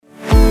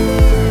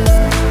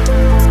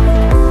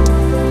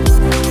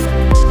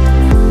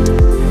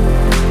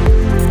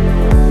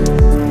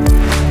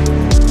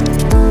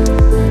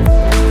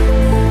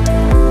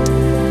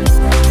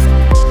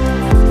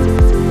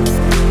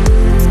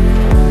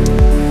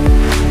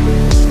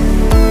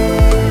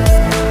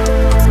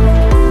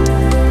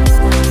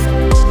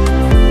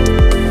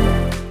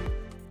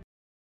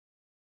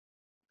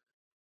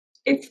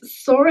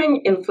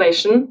soaring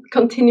inflation,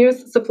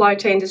 continuous supply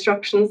chain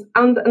disruptions,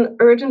 and an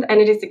urgent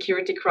energy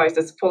security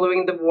crisis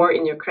following the war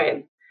in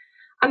Ukraine.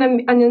 And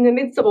in the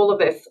midst of all of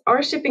this,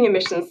 are shipping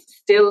emissions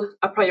still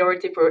a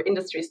priority for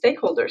industry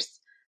stakeholders?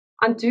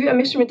 And do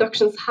emission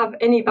reductions have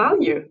any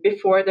value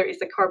before there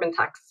is a carbon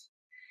tax?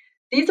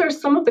 These are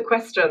some of the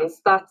questions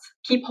that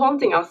keep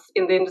haunting us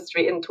in the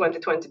industry in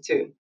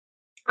 2022.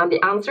 And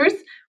the answers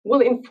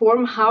will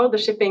inform how the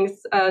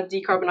shipping's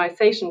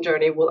decarbonization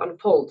journey will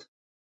unfold.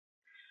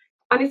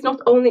 And it's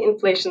not only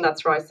inflation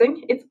that's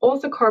rising, it's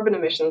also carbon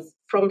emissions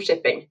from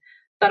shipping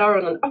that are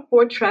on an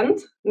upward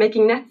trend,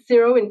 making net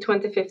zero in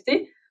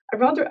 2050 a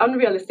rather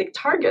unrealistic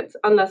target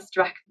unless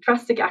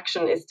drastic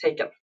action is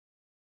taken.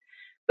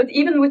 But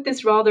even with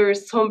this rather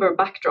somber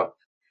backdrop,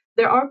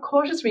 there are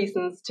cautious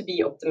reasons to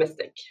be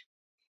optimistic.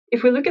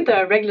 If we look at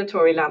the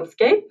regulatory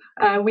landscape,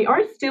 we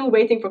are still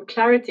waiting for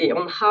clarity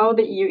on how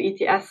the EU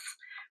ETS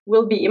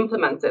will be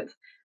implemented,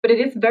 but it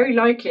is very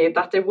likely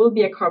that there will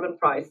be a carbon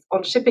price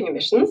on shipping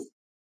emissions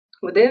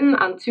within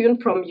and to and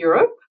from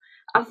Europe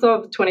as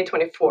of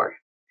 2024.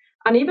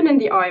 And even in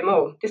the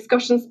IMO,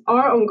 discussions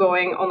are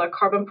ongoing on a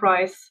carbon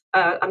price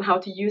and how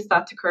to use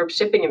that to curb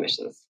shipping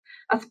emissions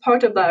as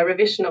part of the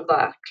revision of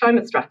the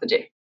climate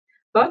strategy.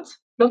 But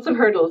lots of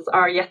hurdles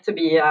are yet to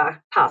be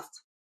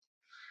passed.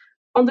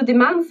 On the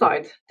demand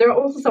side, there are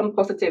also some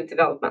positive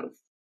developments.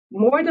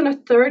 More than a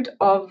third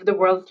of the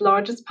world's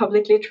largest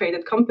publicly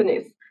traded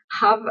companies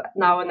have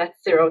now a net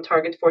zero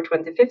target for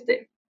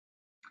 2050.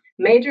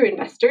 Major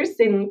investors,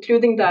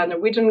 including the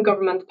Norwegian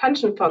government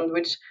pension fund,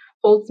 which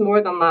holds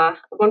more than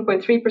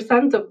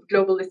 1.3% of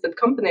global listed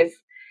companies,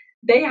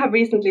 they have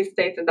recently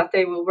stated that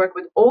they will work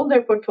with all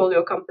their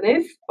portfolio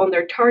companies on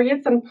their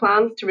targets and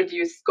plans to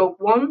reduce Scope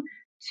 1,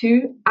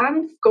 2,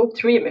 and Scope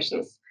 3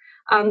 emissions.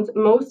 And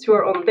most who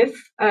are on this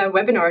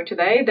webinar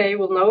today, they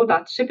will know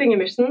that shipping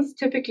emissions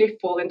typically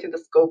fall into the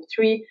Scope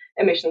 3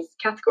 emissions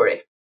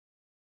category.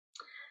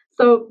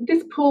 So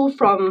this pull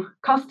from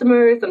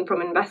customers and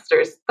from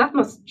investors, that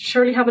must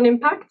surely have an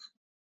impact.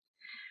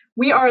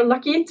 We are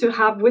lucky to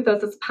have with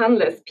us as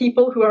panelists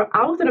people who are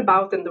out and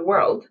about in the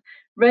world,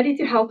 ready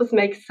to help us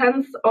make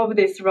sense of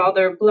this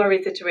rather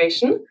blurry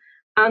situation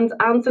and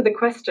answer the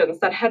questions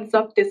that heads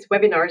up this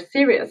webinar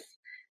series.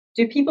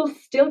 Do people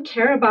still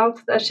care about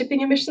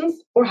shipping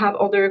emissions or have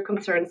other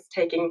concerns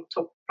taking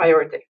top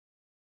priority?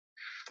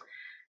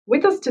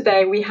 With us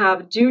today, we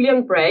have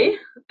Julian Bray,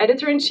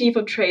 Editor-in-Chief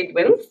of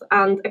TradeWinds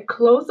and a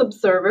close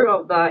observer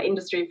of the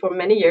industry for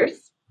many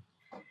years.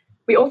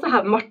 We also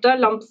have Marthe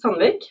Lamp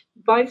Sandvik,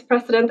 Vice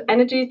President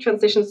Energy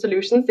Transition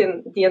Solutions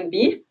in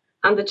DNB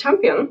and the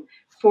champion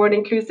for an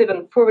inclusive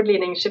and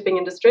forward-leaning shipping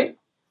industry.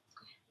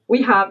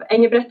 We have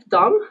Ingrid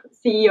Dahm,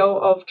 CEO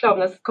of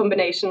Klaveness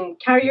Combination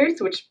Carriers,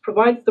 which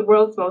provides the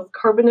world's most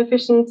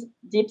carbon-efficient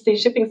deep-sea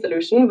shipping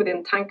solution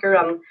within tanker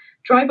and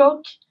dry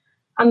bulk.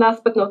 And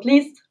last but not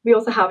least, we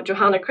also have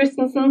Johannah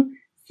Christensen,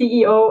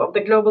 CEO of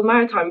the Global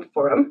Maritime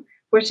Forum,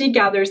 where she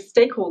gathers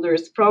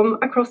stakeholders from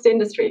across the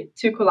industry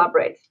to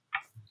collaborate,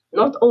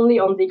 not only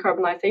on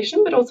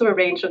decarbonization, but also a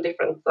range of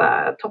different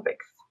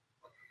topics.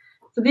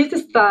 So this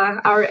is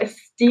our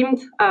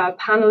esteemed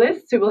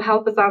panelists who will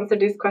help us answer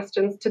these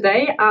questions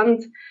today.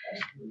 And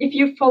if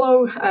you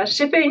follow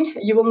shipping,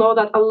 you will know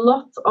that a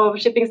lot of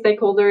shipping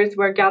stakeholders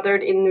were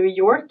gathered in New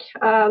York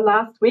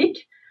last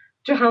week.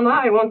 Johannah,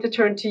 I want to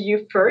turn to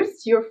you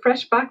first. You're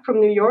fresh back from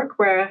New York,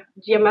 where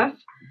GMF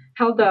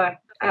held the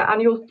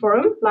annual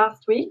forum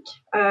last week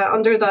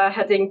under the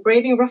heading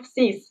Braving Rough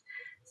Seas.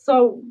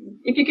 So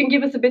if you can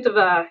give us a bit of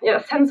a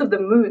sense of the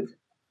mood.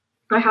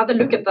 I had a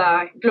look at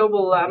the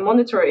global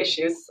monitor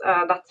issues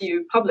that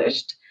you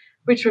published,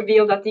 which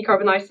revealed that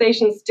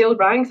decarbonization still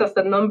ranks as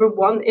the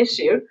 #1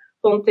 issue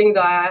haunting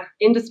the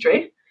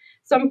industry.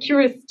 So I'm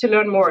curious to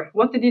learn more.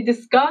 What did you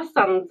discuss,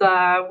 and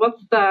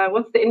what's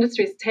the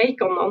industry's take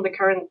on the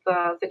current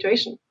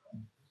situation?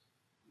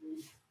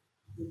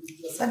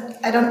 So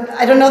I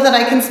don't know that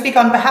I can speak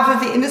on behalf of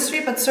the industry,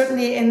 but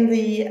certainly in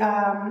the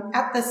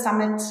at the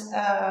summit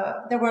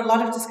there were a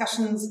lot of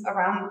discussions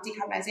around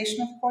decarbonization,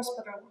 of course,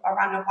 but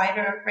around a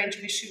wider range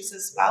of issues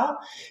as well.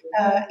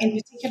 In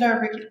particular,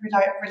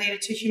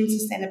 related to human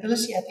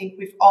sustainability. I think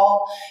we've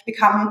all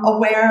become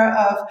aware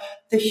of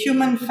the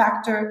human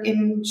factor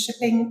in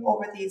shipping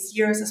over these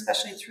years,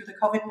 especially through the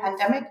COVID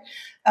pandemic.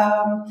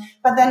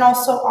 But then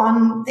also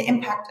on the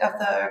impact of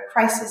the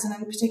crisis, and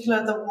in particular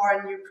the war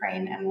in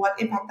Ukraine, and what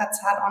impact that's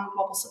had on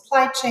global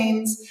supply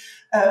chains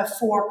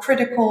for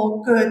critical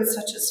goods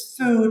such as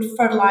food,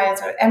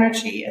 fertilizer,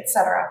 energy, etc.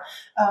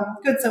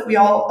 Goods that we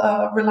all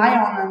rely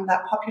on and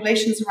that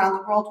populations around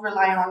the world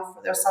rely on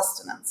for their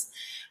sustenance.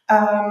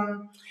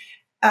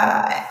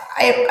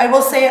 I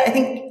will say I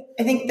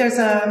think there's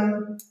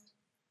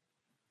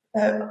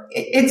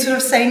in sort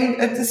of saying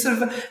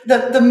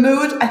the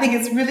mood, I think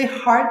it's really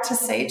hard to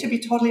say, to be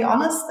totally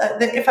honest.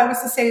 That if I was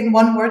to say in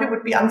one word, it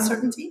would be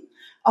uncertainty.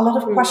 A lot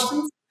of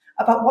questions,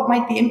 about what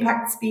might the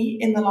impacts be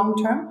in the long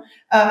term.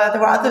 There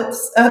were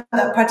others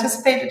that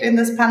participated in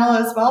this panel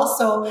as well,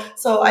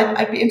 so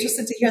I'd be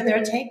interested to hear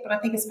their take, but I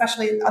think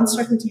especially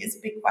uncertainty is a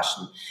big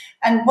question.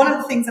 And one of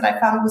the things that I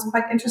found was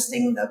quite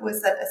interesting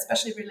was that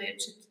especially related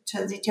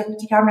to the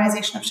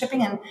decarbonization of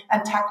shipping and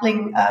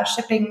tackling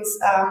shipping's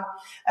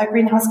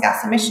greenhouse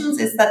gas emissions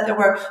is that there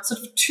were sort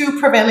of two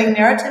prevailing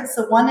narratives.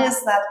 So one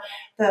is that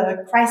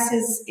the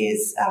crisis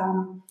is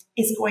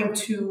going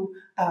to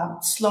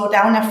slow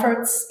down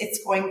efforts. It's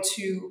going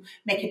to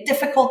make it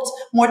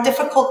more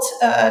difficult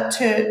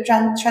to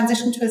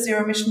transition to a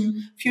zero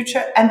emission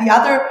future. And the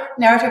other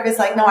narrative is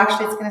like, no,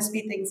 actually, it's going to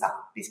speed things up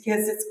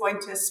because it's going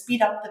to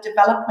speed up the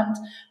development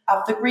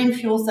of the green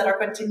fuels that are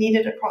going to be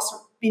needed across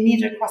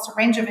a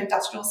range of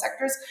industrial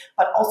sectors,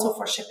 but also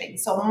for shipping.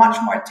 So much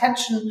more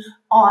attention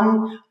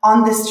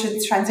on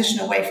this transition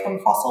away from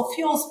fossil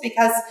fuels,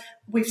 because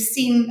we've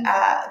seen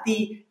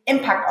the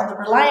impact on the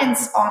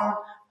reliance on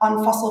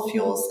fossil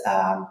fuels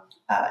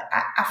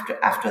after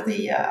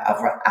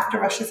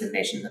Russia's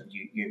invasion of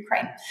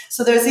Ukraine.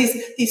 So there's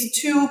these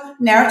two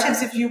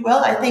narratives, if you will.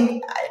 I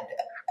think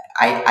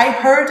I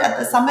heard at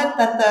the summit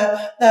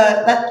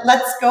that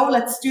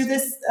let's do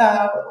this.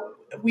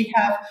 We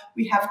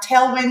have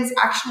tailwinds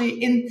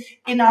actually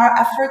in our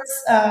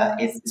efforts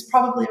is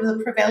probably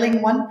the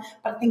prevailing one,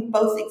 but I think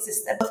both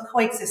exist and both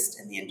coexist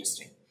in the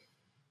industry.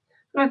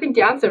 And I think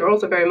the answer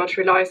also very much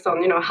relies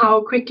on,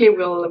 how quickly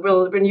will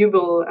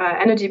renewable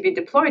energy be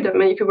deployed. I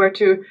mean, if you were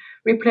to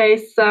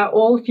replace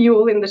all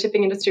fuel in the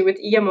shipping industry with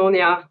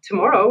e-ammonia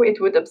tomorrow,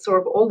 it would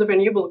absorb all the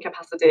renewable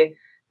capacity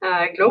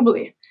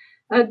globally.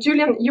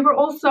 Julian, you were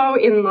also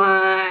in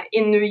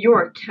New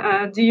York.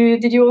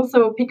 Did you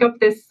also pick up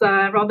this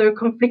rather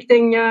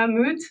conflicting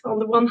mood? On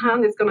the one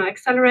hand, it's going to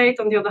accelerate.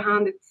 On the other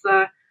hand, it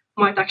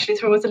might actually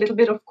throw us a little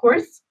bit off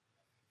course.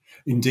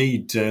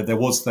 Indeed, there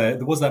was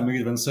that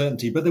mood of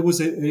uncertainty, but there was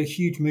a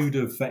huge mood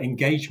of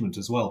engagement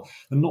as well,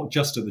 and not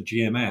just at the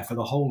GMF, at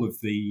the whole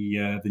of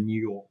the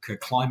New York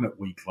Climate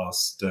Week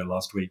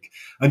last week.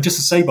 And just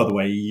to say, by the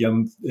way,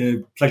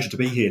 pleasure to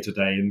be here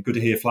today, and good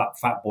to hear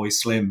Fat Boy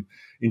Slim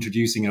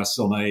introducing us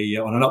on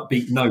an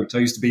upbeat note. I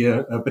used to be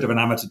a bit of an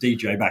amateur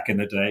DJ back in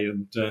the day,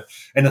 and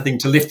anything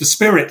to lift the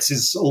spirits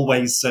is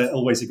always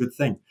a good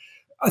thing.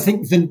 I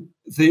think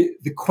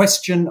the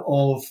question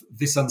of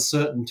this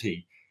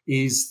uncertainty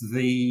is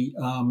the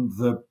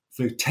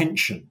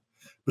tension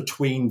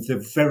between the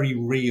very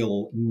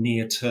real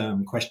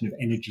near-term question of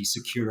energy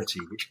security,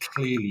 which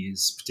clearly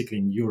is,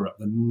 particularly in Europe,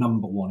 the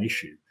number one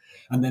issue,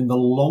 and then the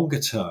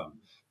longer-term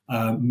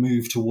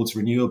move towards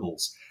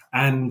renewables.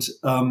 And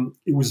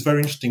it was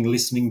very interesting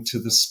listening to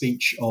the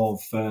speech of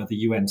the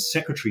UN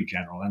Secretary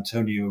General,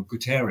 Antonio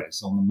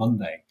Guterres, on the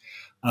Monday.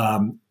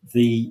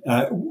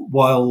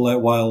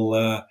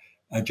 While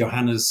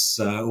Johannah's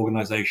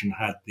organization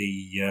had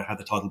the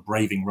title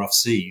 "Braving Rough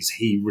Seas,"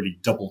 he really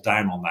doubled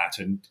down on that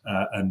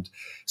and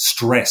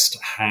stressed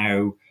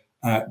how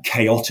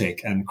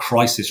chaotic and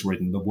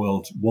crisis-ridden the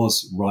world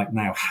was right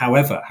now.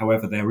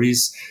 However, there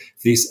is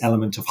this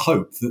element of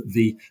hope that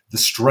the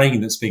strain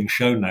that's being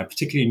shown now,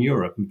 particularly in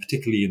Europe and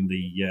particularly in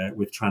the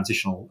with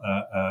transitional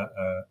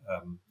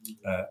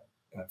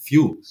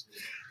fuels,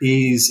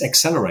 is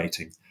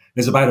accelerating.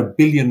 There's about $1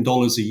 billion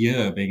a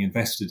year being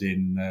invested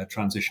in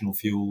transitional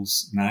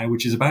fuels now,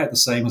 which is about the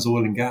same as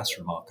oil and gas,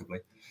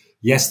 remarkably.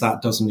 Yes,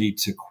 that does need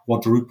to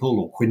quadruple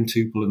or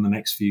quintuple in the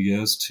next few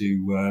years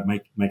to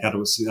make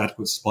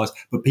adequate supplies,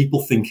 but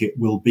people think it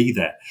will be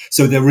there.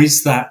 So there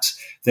is that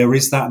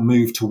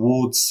move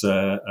towards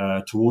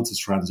this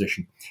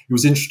transition. It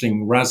was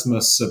interesting.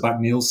 Rasmus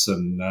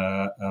Bach-Nielsen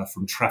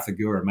from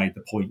Trafigura made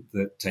the point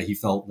that he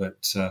felt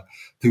that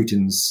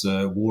Putin's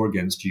war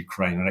against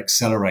Ukraine had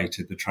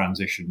accelerated the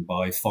transition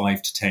by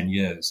 5 to 10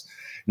 years.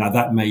 Now,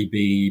 that may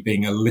be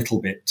being a little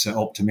bit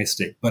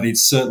optimistic, but it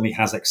certainly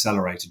has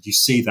accelerated. You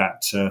see that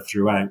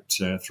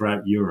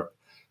throughout Europe.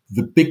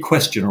 The big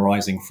question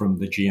arising from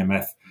the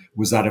GMF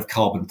was that of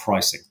carbon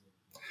pricing.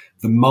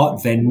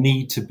 There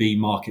need to be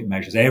market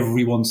measures.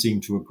 Everyone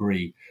seemed to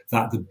agree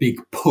that the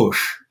big push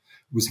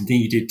was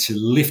needed to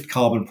lift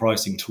carbon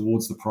pricing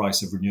towards the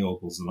price of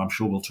renewables. And I'm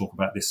sure we'll talk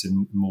about this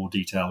in more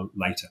detail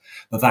later.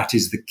 But that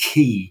is the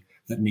key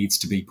that needs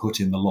to be put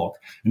in the lock.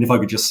 And if I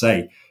could just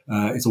say,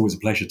 it's always a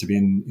pleasure to be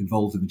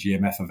involved in the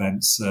GMF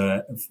events,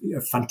 a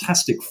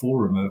fantastic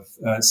forum of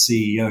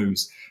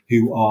CEOs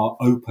who are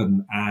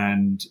open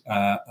and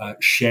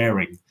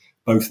sharing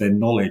both their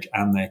knowledge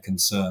and their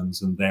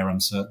concerns and their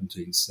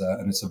uncertainties.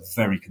 And it's a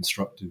very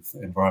constructive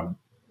environment.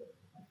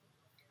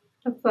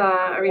 That's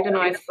a really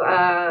nice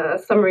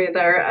summary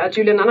there,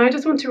 Julian. And I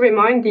just want to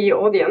remind the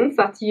audience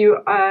that you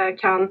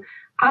can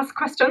ask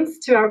questions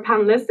to our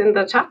panelists in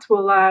the chat.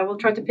 We'll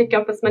try to pick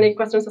up as many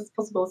questions as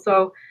possible.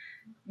 So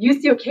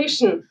use the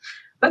occasion.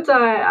 But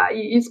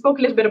you spoke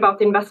a little bit about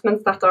the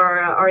investments that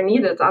are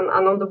needed.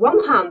 And on the one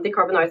hand,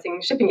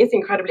 decarbonizing shipping is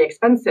incredibly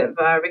expensive,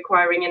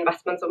 requiring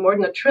investments of more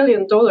than $1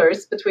 trillion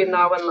between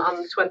now and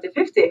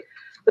 2050.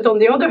 But on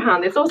the other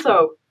hand, it's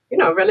also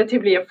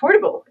relatively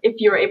affordable if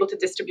you're able to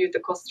distribute the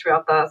cost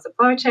throughout the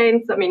supply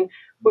chains. I mean,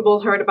 we've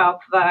all heard about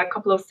the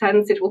couple of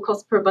cents it will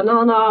cost per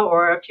banana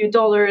or a few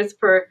dollars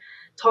per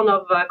ton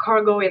of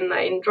cargo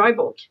in dry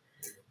bulk.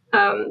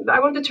 I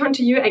want to turn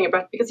to you,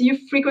 Engebret, because you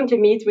frequently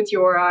meet with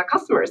your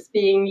customers,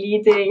 being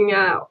leading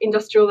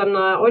industrial and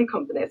oil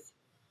companies.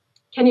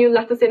 Can you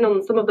let us in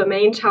on some of the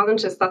main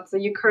challenges that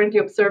you currently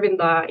observe in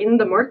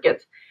the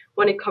market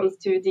when it comes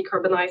to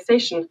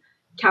decarbonization?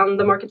 Can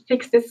the market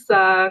fix this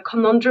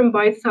conundrum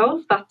by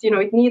itself, that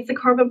it needs a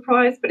carbon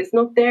price, but it's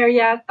not there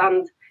yet,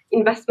 and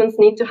investments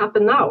need to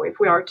happen now if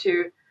we are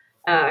to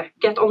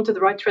get onto the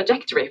right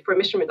trajectory for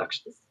emission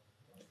reductions?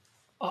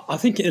 I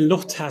think a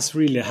lot has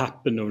really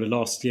happened over the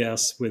last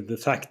years with the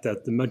fact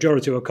that the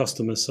majority of our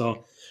customers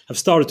have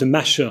started to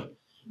measure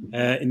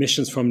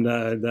emissions from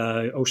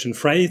the ocean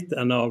freight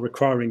and are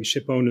requiring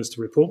ship owners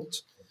to report.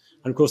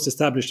 And of course, the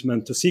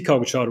establishment of Sea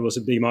Cargo Charter was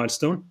a big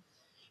milestone.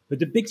 But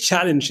the big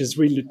challenge is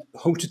really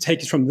how to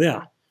take it from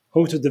there,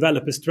 how to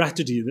develop a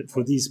strategy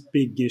for these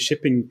big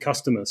shipping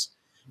customers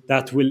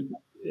that will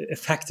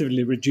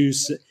effectively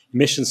reduce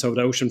emissions of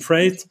the ocean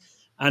freight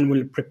and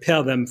will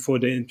prepare them for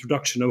the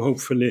introduction of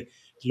hopefully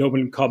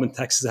global carbon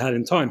taxes ahead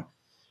in time.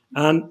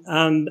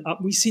 And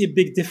we see a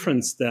big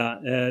difference there.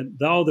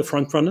 There are the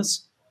front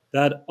runners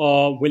that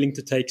are willing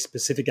to take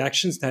specific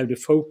actions, to have the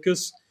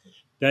focus.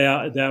 They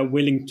are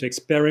willing to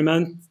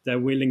experiment. They're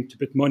willing to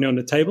put money on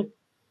the table.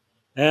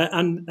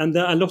 And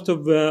there are a lot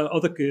of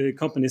other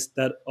companies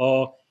that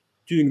are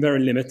doing very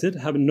limited,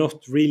 have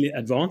not really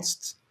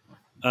advanced,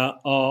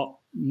 are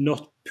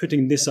not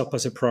putting this up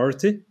as a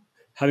priority,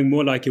 having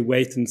more like a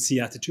wait and see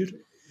attitude.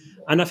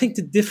 And I think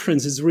the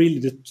difference is really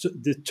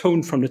the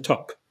tone from the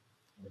top.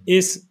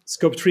 Is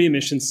Scope 3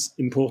 emissions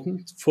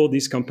important for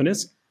these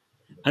companies?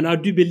 And I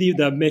do believe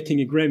they're making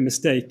a grave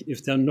mistake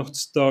if they're not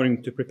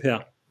starting to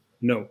prepare.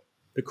 No,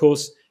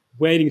 because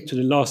waiting to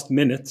the last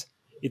minute,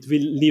 it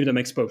will leave them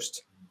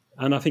exposed.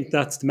 And I think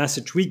that's the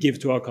message we give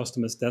to our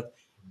customers, that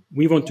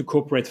we want to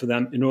cooperate for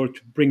them in order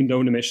to bring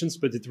down emissions,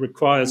 but it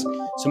requires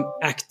some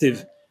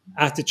active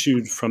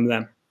attitude from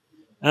them.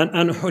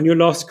 And on your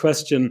last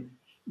question,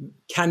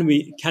 can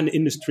the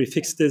industry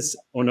fix this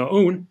on our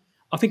own?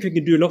 I think we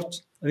can do a lot.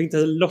 I think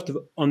there's a lot of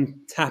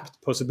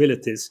untapped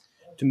possibilities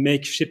to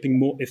make shipping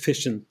more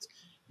efficient,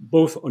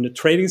 both on the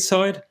trading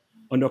side,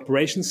 on the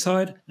operations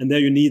side, and there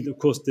you need, of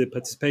course, the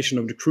participation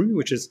of the crew,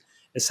 which is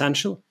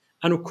essential,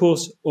 and of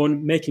course,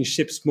 on making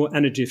ships more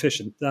energy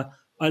efficient. There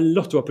are a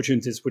lot of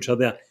opportunities which are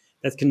there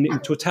that can, in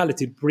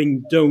totality,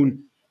 bring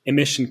down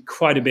emission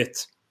quite a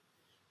bit.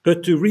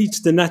 But to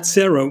reach the net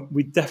zero,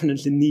 we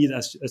definitely need,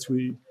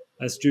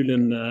 as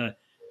Julian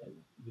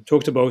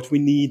talked about, we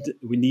need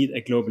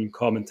a global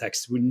carbon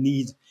tax. We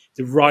need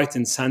the right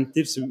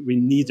incentives. We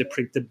need the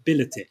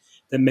predictability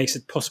that makes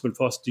it possible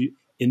for us to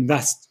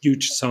invest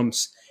huge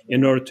sums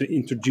in order to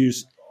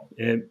introduce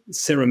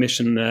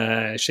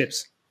zero-emission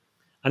ships.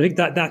 I think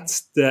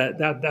that's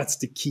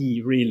the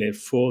key really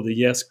for the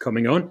years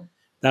coming on,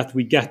 that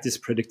we get this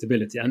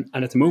predictability, and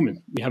at the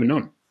moment we have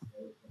none.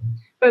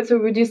 But so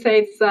would you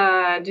say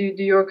it's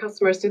do your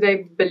customers, do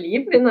they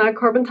believe in a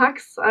carbon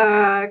tax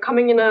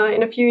coming in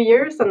a few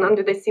years, and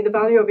do they see the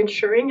value of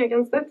insuring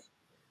against it,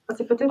 as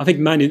you put it? I think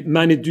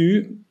many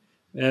do.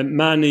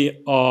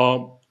 Many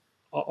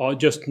are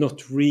just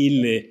not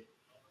really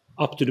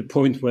up to the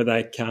point where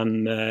they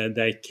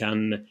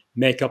can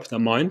make up their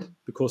mind,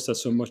 because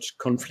there's so much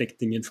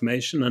conflicting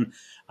information,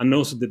 and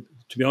also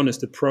to be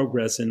honest, the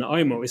progress in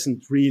IMO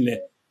isn't really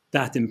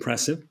that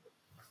impressive.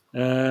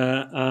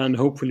 And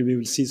hopefully we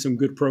will see some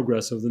good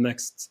progress over the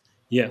next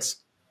years.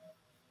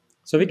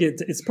 So I think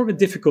it's probably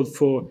difficult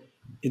for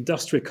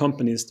industrial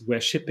companies where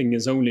shipping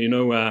is only,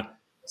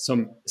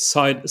 some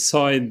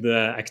side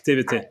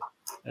activity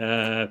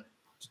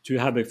to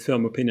have a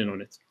firm opinion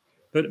on it.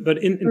 But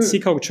in Sea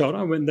Cargo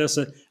Charter, when there's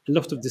a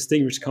lot of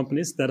distinguished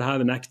companies that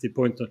have an active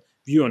point of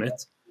view on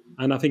it,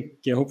 and I think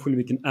hopefully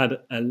we can add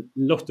a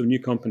lot of new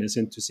companies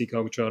into Sea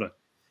Cargo Charter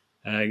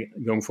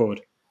going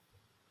forward.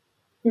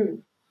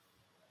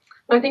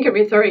 I think a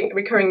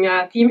recurring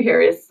theme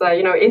here is,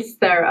 is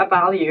there a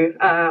value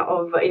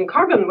in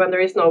carbon when there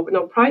is no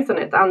price on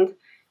it? And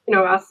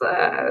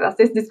as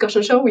this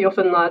discussion shows, we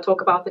often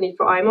talk about the need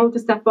for IMO to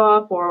step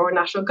up, or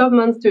national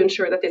governments to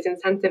ensure that this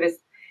incentive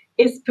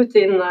is put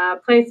in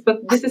place.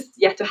 But this is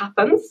yet to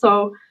happen.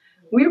 So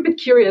we're a bit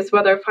curious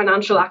whether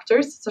financial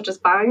actors such as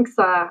banks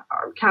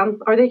can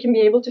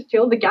be able to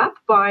fill the gap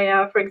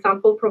by, for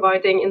example,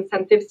 providing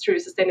incentives through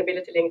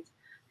sustainability-linked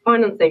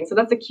financing. So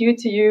that's a cue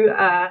to you.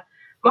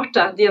 Marthe,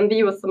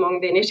 DNB was among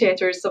the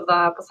initiators of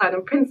the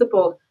Poseidon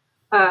Principle.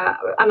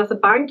 And as a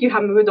bank, you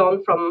have moved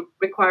on from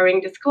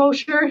requiring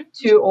disclosure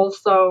to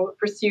also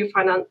pursue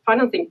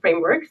financing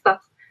frameworks that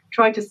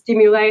try to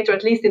stimulate or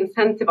at least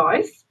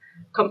incentivize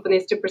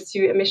companies to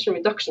pursue emission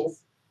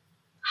reductions.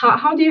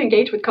 How do you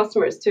engage with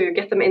customers to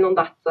get them in on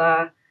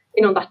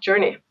that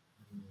journey?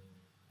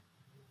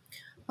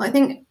 Well, I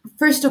think,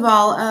 first of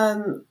all,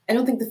 I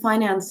don't think the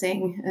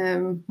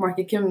financing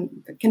market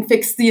can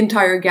fix the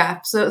entire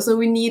gap. So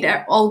we need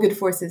all good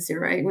forces here,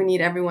 right? We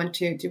need everyone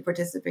to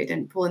participate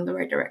and pull in the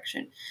right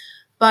direction.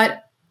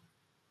 But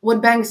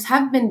what banks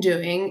have been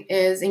doing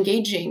is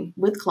engaging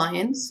with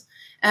clients,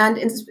 and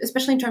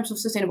especially in terms of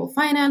sustainable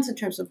finance, in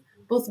terms of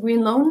both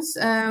green loans,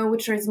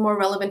 which is more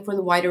relevant for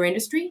the wider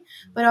industry,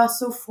 but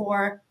also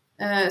for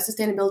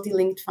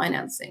sustainability-linked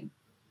financing.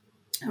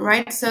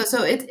 Right,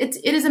 so it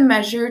is a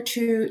measure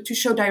to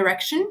show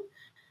direction,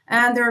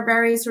 and there are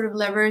various sort of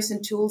levers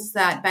and tools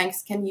that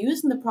banks can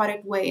use, and the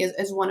product way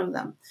is one of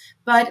them.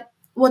 But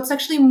what's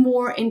actually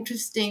more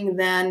interesting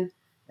than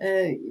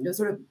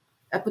sort of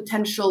a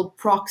potential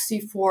proxy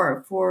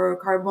for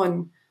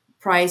carbon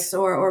price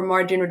or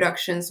margin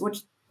reductions,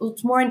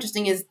 what's more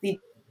interesting is the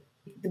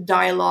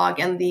dialogue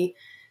and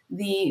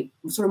the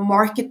sort of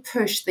market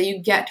push that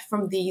you get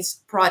from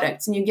these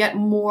products, and you get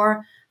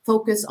more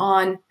focus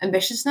on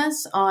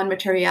ambitiousness, on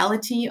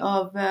materiality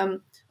of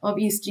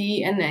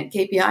ESG and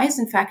KPIs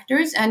and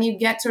factors, and you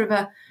get sort of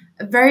a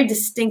very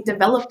distinct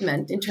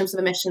development in terms of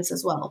emissions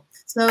as well.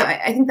 So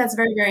I think that's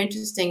very, very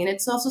interesting, and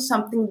it's also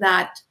something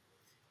that,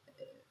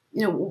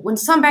 when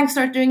some banks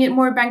start doing it,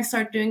 more banks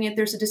start doing it.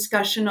 There's a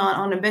discussion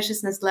on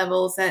ambitiousness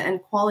levels and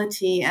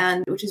quality,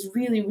 and which is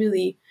really,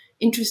 really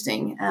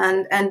interesting.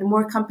 And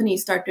more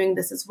companies start doing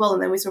this as well,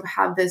 and then we sort of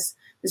have this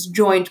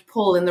joint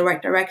pull in the right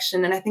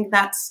direction. And I think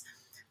that's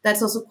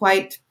also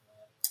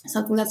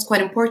something that's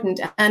quite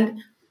important. And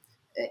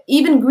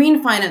even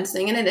green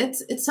financing, and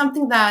it's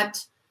something that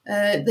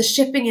the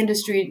shipping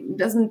industry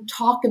doesn't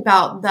talk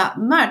about that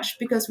much,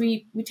 because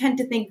we tend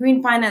to think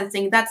green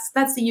financing, that's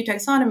the EU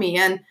taxonomy,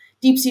 and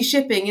deep sea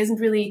shipping isn't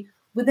really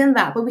within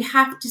that. But we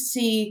have to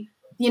see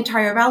the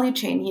entire value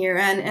chain here,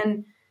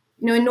 and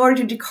in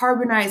order to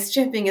decarbonize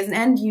shipping as an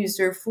end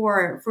user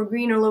for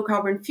green or low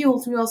carbon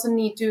fuels, we also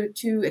need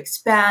to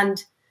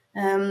expand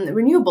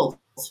renewables,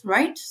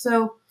 right?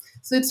 So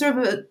it's sort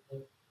of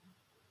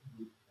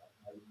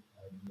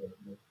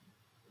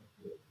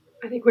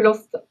I think we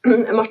lost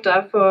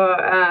Marthe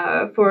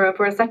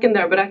for a second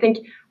there, but I think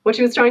what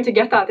she was trying to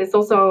get at is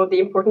also the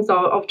importance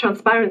of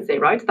transparency,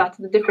 right? That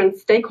the different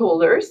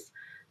stakeholders.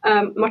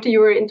 Marthe, you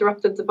were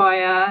interrupted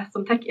by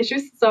some tech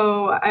issues,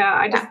 so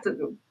I just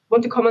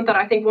want to comment that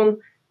I think one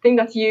thing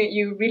that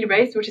you really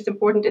raised, which is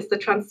important, is the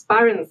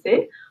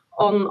transparency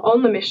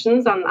on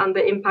emissions and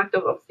the impact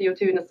of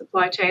CO2 in the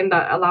supply chain,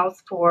 that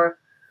allows for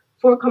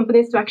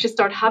companies to actually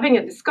start having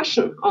a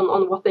discussion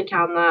on what they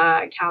can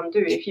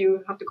do. If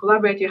you have to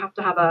collaborate, you have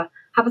to have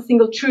a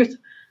single truth,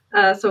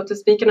 so to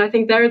speak. And I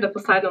think there the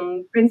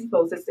Poseidon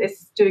Principles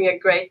is doing a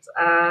great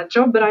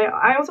job. But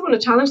I also want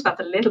to challenge that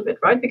a little bit,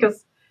 right?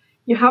 Because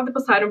you have the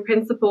Poseidon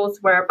Principles,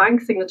 where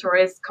bank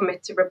signatories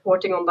commit to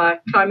reporting on the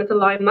climate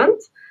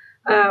alignment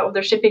of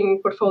their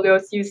shipping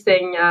portfolios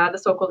using the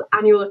so-called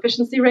annual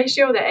efficiency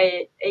ratio, the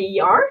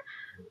AER.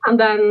 And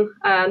then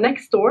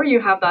next door, you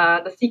have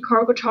the Sea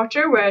Cargo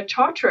Charter, where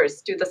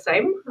charters do the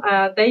same.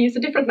 They use a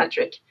different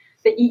metric,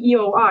 the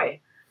EEOI,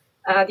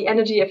 the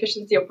Energy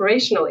Efficiency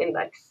Operational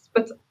Index.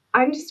 But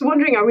I'm just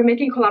wondering, are we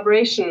making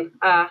collaboration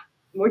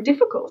more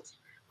difficult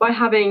by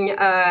having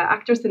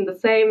actors in the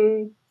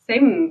same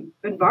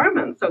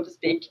environment, so to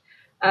speak,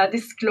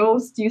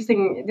 disclose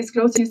using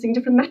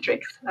different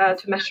metrics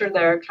to measure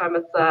their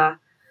climate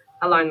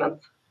alignment?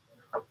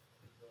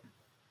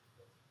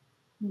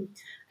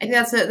 I think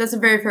that's a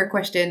very fair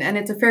question, and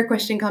it's a fair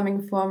question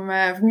coming from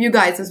you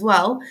guys as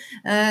well,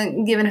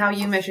 given how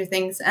you measure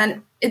things.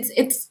 And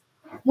it's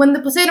when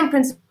the Poseidon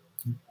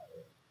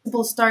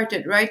Principles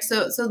started, right?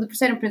 So the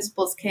Poseidon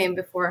Principles came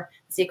before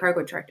the Sea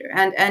Cargo Charter,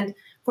 and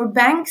for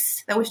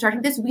banks that were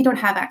starting this, we don't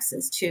have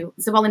access to.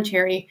 It's a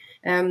voluntary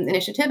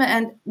initiative,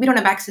 and we don't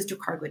have access to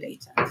cargo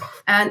data.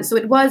 And so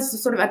it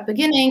was sort of at the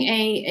beginning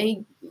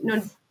a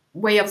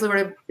way of sort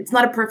of, it's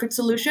not a perfect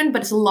solution,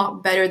 but it's a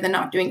lot better than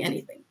not doing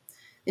anything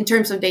in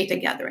terms of data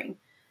gathering.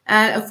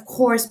 And of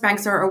course,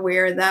 banks are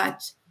aware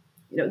that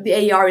the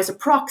AER is a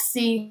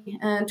proxy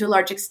to a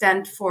large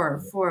extent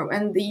for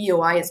and the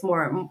EEOI is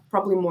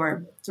probably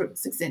more sort of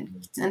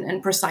succinct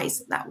and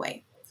precise that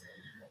way.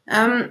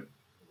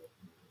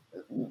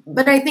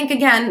 But I think,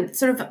 again,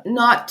 sort of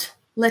not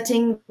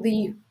letting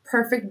the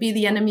perfect be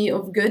the enemy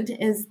of good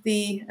is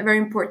a very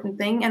important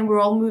thing, and we're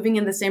all moving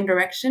in the same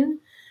direction.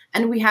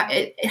 And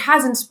it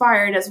has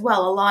inspired as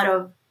well a lot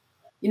of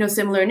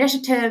similar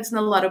initiatives and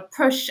a lot of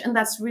push, and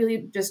that's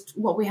really just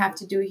what we have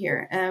to do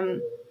here.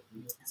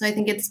 So I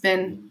think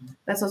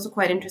that's also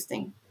quite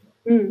interesting.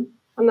 And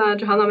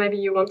Johannah, maybe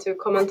you want to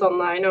comment on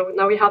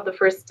now we had the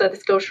first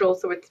disclosure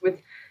also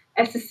with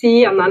SEC,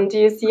 and then do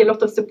you see a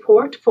lot of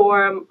support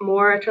for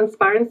more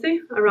transparency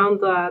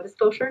around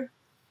disclosure?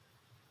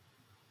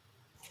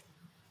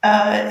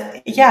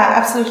 Yeah,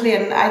 absolutely.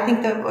 And I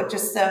think that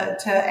just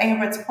to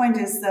Engebret's point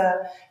is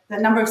the the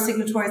number of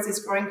signatories is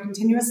growing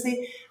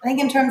continuously. I think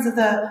in terms of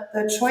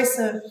the choice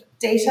of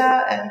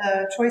data and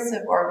the choice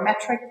of, or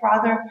metric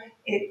rather,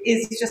 it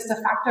is just a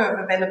factor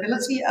of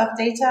availability of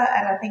data.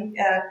 And I think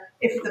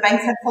if the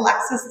banks had full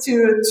access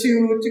to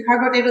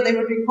cargo data, they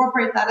would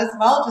incorporate that as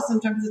well, just in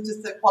terms of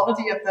just the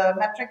quality of the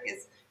metric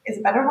is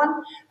a better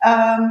one.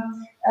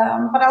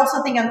 But I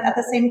also think at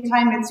the same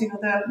time, it's,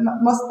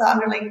 most of the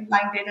underlying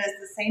data is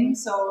the same.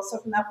 So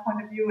from that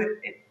point of view,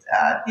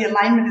 the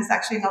alignment is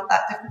actually not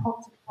that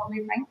difficult, to be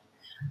totally frank.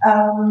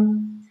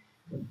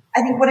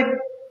 I think what it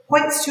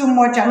points to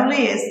more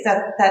generally is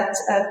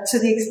that to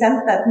the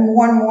extent that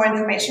more and more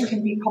information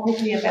can be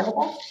publicly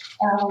available,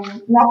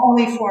 not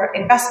only for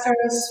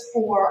investors,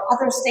 for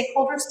other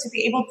stakeholders to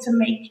be able to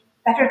make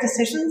better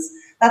decisions,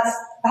 that's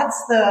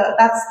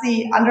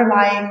the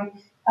underlying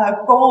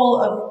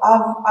goal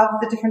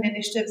of the different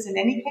initiatives in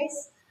any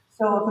case.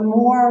 So the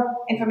more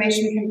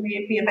information can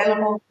be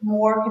available, the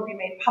more can be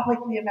made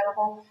publicly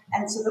available,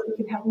 and so that we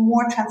can have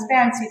more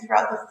transparency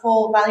throughout the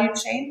full value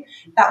chain,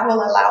 that will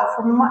allow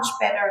for much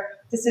better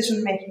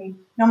decision making,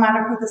 no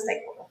matter who the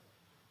stakeholder.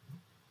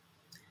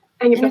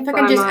 And if I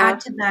can just add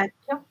to that.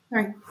 Yeah.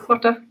 Sorry.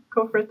 Marthe,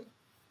 go for it.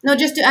 No,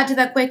 just to add to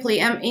that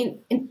quickly.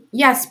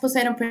 Yes,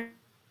 Poseidon.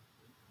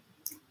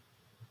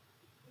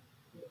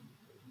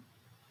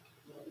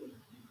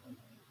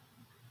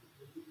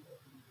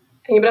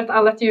 Ingrid,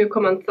 I'll let you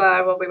comment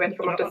while we wait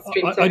for Marthe's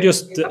stream. I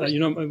just,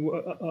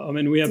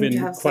 we have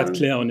been quite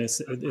clear on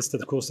this, is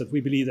that, of course, that we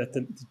believe that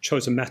the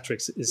choice of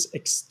metrics is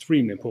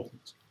extremely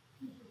important.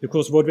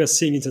 Because what we are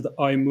seeing is that the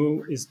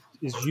IMO is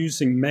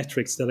using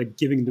metrics that are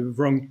giving the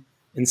wrong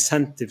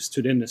incentives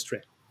to the industry.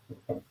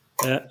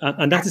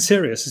 And that is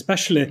serious,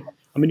 especially,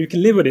 you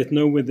can live with it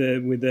now with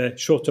the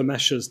short-term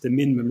measures, the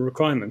minimum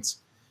requirements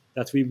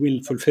that we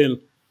will fulfill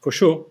for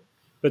sure.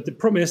 But the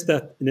problem is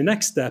that in the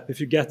next step, if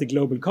you get the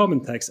global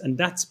carbon tax, and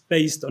that's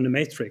based on a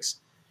matrix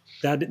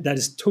that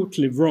is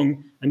totally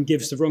wrong and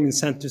gives the wrong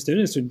incentives to the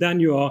industry, then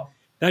you are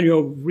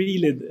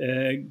really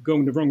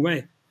going the wrong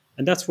way.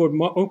 And that's what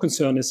our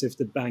concern is. If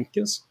the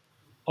bankers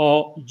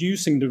are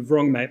using the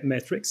wrong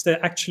metrics,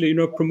 they're actually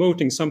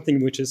promoting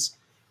something which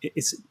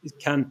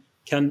can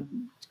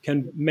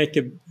make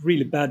a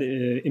really bad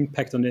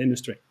impact on the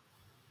industry.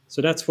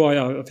 So that's why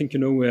I think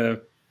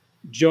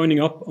joining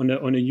up on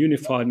a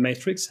unified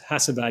matrix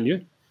has a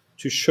value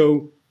to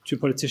show to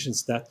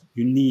politicians that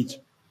you need.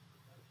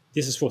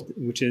 This is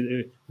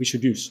we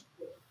should use.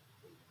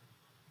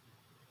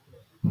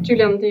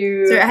 Julian, do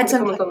you? So I had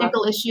some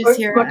technical issues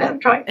here.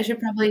 I should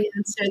probably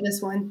answer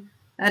this one.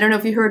 I don't know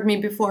if you heard me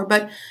before,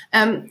 but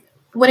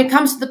when it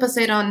comes to the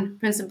Poseidon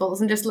principles,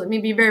 and just let me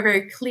be very,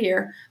 very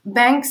clear,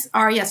 banks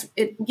are, yes,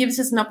 it gives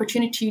us an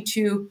opportunity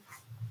to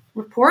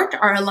report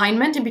our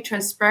alignment and be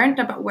transparent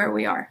about where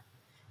we are.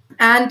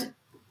 And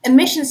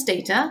emissions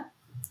data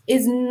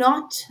is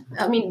not,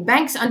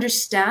 banks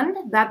understand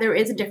that there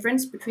is a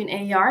difference between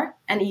AER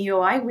and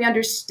EEOI. We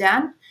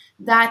understand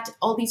that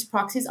all these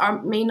proxies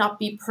may not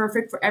be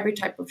perfect for every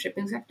type of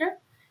shipping sector.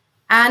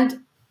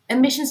 And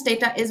emissions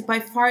data is by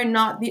far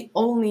not the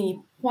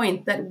only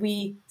point that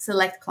we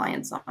select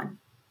clients on.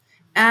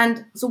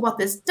 And so what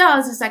this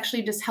does is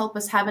actually just help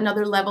us have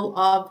another level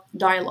of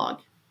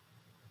dialogue.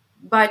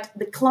 But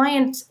the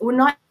client, we're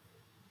not.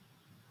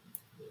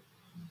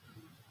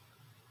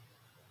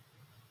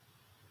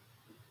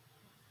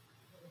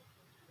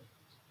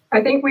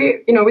 I think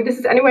this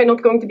is anyway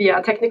not going to be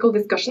a technical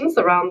discussions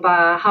around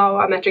how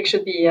a metric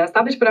should be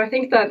established, but I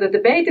think that the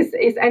debate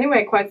is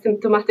anyway quite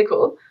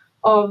symptomatical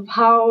of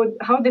how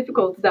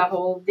difficult the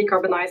whole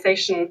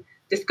decarbonization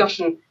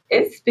discussion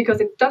is,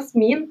 because it does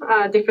mean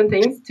different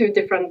things to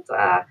different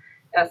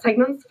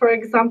segments, for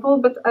example.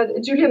 But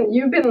Julian,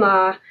 you've been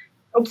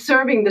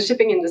observing the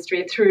shipping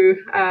industry through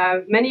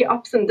many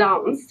ups and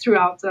downs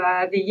throughout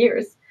the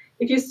years.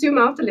 If you zoom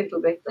out a little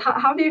bit,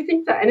 how do you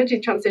think the energy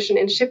transition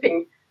in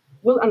shipping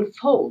will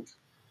unfold?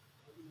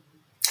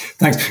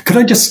 Thanks. Could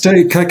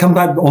I come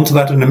back onto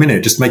that in a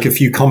minute? Just make a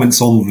few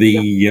comments on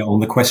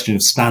the question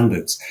of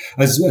standards.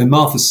 As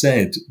Marthe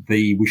said,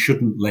 we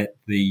shouldn't let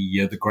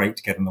the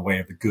great get in the way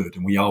of the good,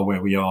 and we are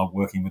where we are,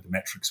 working with the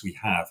metrics we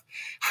have.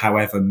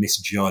 However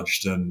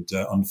misjudged and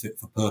unfit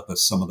for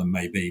purpose some of them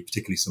may be,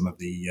 particularly some of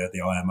the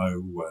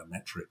IMO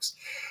metrics.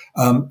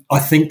 I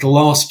think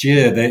last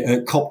year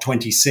at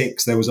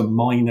COP26 there was a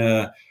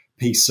minor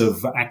piece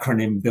of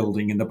acronym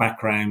building in the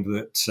background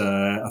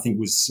that I think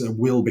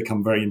will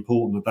become very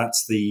important.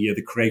 That's the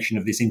creation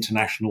of this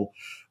International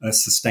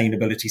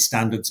Sustainability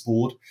Standards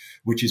Board,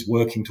 which is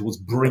working towards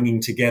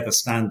bringing together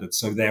standards.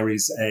 So there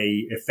is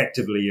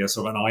effectively a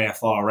sort of an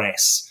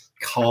IFRS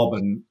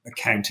carbon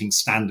accounting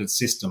standard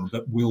system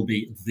that will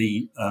be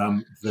the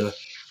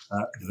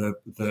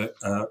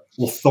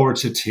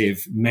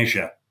authoritative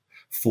measure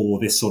for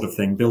this sort of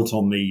thing, built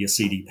on the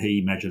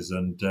CDP measures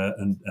and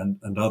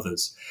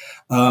others.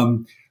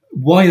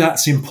 Why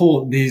that's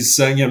important is,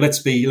 let's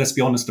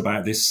be honest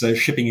about this.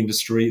 Shipping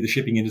industry, the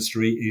shipping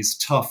industry is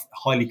tough,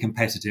 highly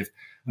competitive,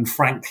 and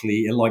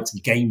frankly, it likes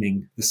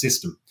gaming the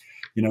system.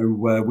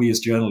 We as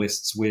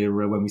journalists,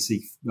 when we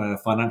see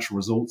financial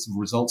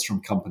results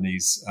from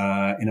companies,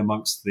 in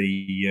amongst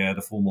the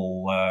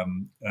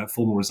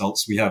formal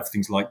results, we have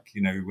things like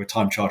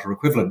time charter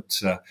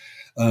equivalent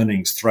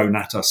earnings thrown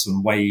at us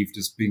and waved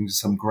as being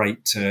some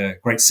great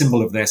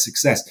symbol of their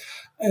success.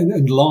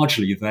 And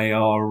largely they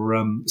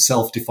are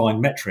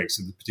self-defined metrics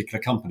of the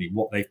particular company,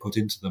 what they've put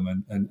into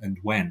them and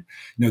when.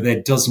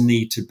 There does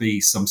need to be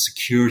some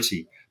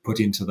security put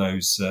into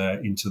those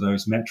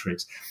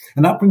metrics.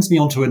 And that brings me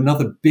on to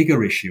another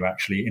bigger issue,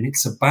 actually, and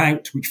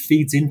which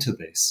feeds into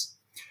this.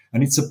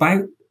 And it's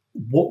about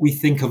what we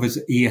think of as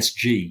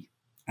ESG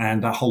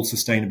and that whole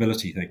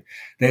sustainability thing.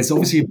 There's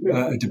obviously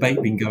a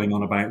debate been going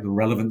on about the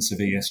relevance of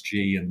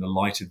ESG in the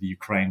light of the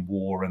Ukraine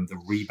war and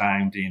the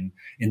rebound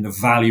in the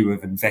value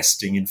of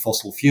investing in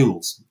fossil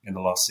fuels in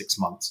the last 6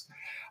 months.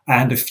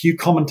 And a few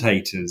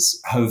commentators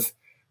have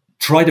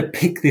tried to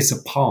pick this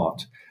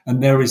apart.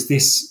 And there is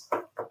this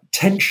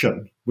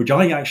tension, which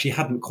I actually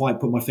hadn't quite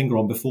put my finger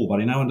on before, but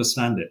I now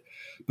understand it,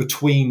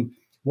 between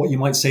what you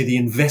might say the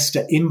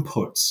investor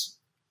inputs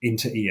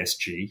into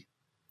ESG,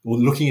 or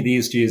looking at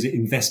ESG as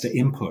investor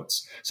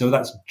inputs. So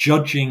that's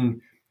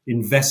judging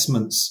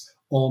investments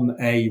on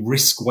a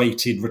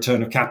risk-weighted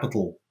return of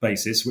capital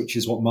basis, which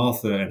is what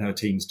Marthe and her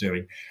team's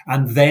doing.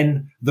 And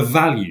then the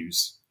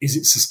values. Is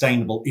it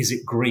sustainable? Is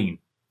it green?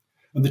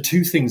 And the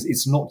two things,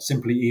 it's not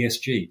simply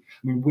ESG.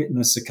 We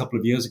witnessed a couple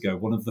of years ago,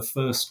 one of the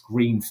first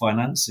green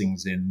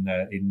financings in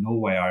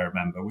Norway, I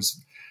remember,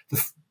 was,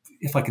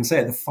 if I can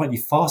say it, the slightly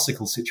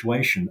farcical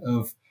situation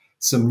of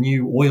some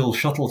new oil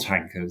shuttle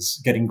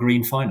tankers getting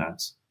green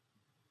finance.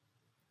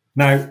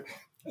 Now,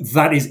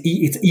 it's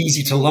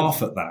easy to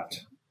laugh at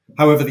that.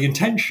 However, the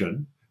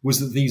intention was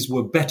that these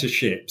were better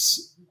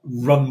ships,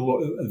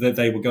 that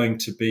they were going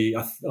to be.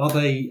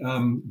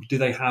 Do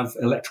they have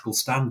electrical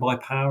standby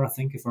power? I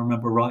think, if I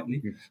remember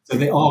rightly. Yeah. So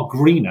they are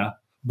greener,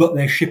 but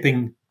they're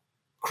shipping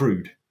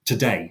crude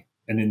today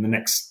and in the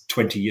next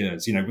 20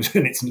 years.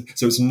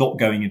 So it's not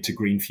going into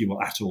green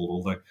fuel at all.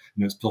 Although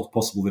it's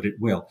possible that it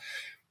will.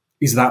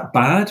 Is that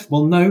bad?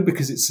 Well, no,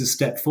 because it's a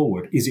step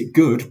forward. Is it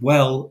good?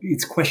 Well,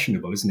 it's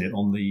questionable, isn't it,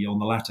 on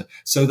the latter?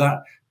 So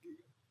that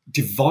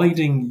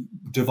dividing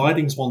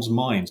one's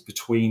minds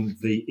between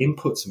the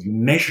inputs of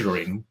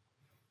measuring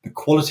the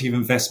quality of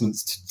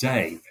investments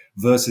today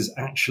versus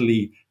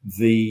actually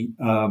the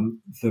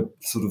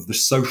sort of the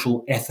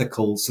social,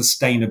 ethical,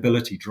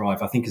 sustainability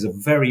drive, I think is a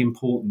very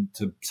important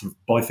sort of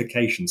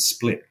bifurcation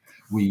split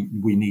we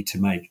need to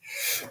make.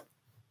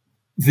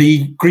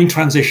 The green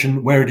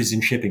transition, where it is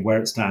in shipping,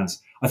 where it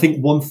stands. I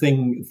think one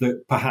thing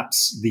that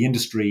perhaps the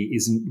industry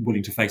isn't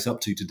willing to face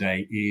up to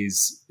today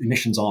is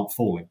emissions aren't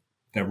falling.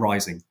 They're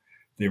rising.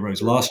 They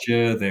rose last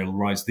year. They'll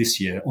rise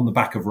this year on the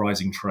back of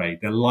rising trade.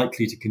 They're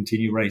likely to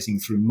continue rising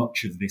through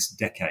much of this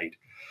decade.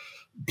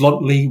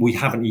 Bluntly, we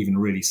haven't even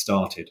really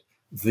started.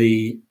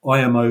 The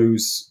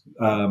IMO's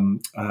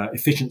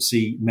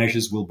efficiency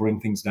measures will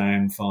bring things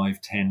down 5,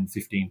 10,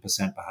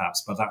 15%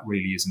 perhaps, but that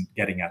really isn't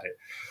getting at it.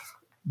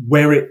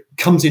 Where it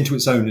comes into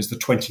its own is the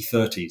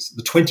 2030s.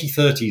 The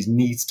 2030s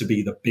needs to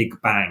be the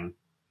big bang,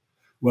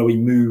 where we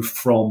move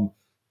from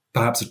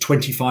perhaps a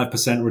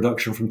 25%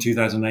 reduction from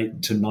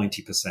 2008 to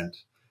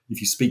 90%.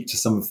 If you speak to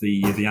some of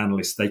the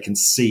analysts, they can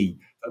see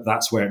that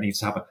that's where it needs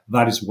to happen.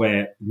 That is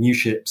where new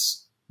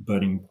ships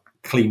burning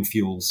clean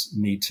fuels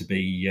need to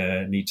be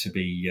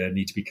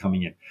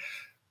coming in.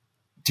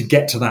 To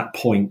get to that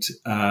point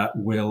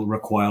will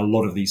require a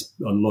lot of these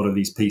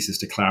pieces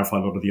to clarify a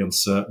lot of the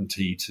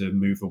uncertainty, to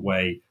move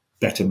away,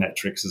 better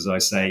metrics, as I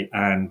say,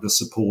 and the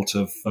support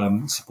of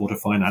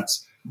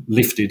finance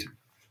lifted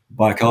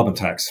by a carbon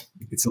tax.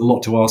 It's a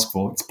lot to ask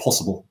for. It's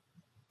possible,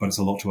 but it's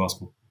a lot to ask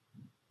for.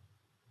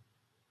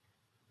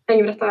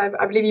 Ingrid,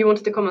 I believe you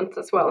wanted to comment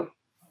as well.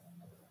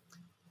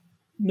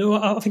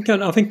 No, I think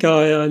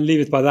I leave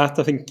it by that.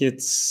 I think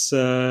it's. We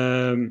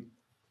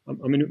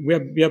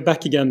are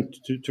back again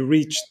to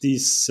reach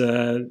these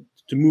to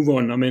move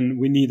on. I mean,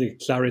 we need a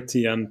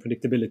clarity and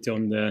predictability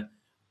on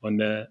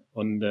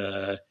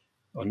the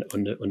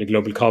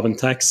global carbon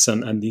tax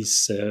and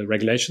these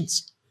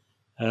regulations.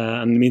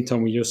 And in the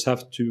meantime, we just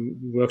have to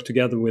work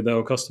together with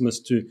our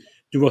customers to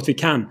do what we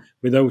can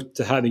without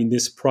having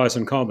this price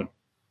on carbon.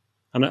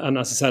 And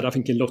as I said, I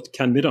think a lot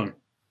can be done.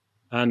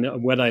 And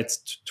whether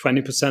it's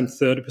 20%,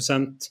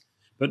 30%,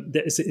 but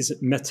there is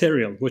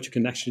material what you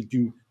can actually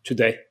do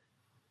today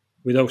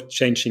without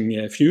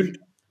changing fuel,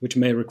 which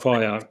may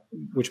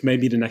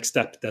be the next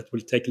step that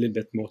will take a little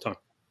bit more time.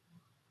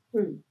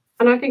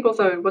 And I think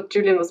also what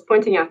Julian was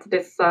pointing at,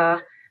 this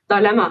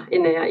dilemma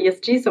in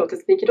ESG, so to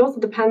speak, it also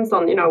depends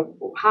on,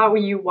 how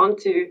you want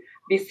to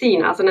be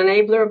seen as an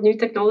enabler of new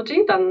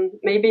technology. Then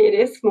maybe it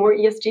is more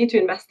ESG to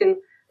invest in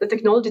the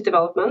technology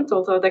development,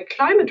 although the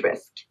climate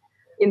risk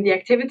in the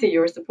activity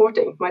you're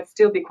supporting might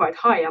still be quite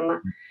high. And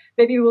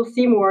maybe we'll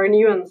see more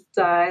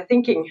nuanced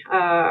thinking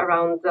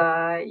around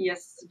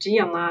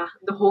ESG and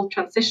the whole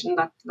transition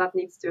that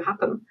needs to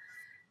happen.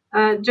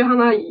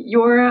 Johannah,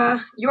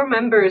 your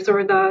members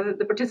or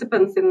the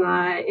participants in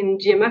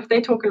GMF,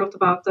 they talk a lot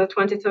about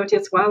 2030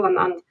 as well,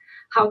 and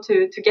how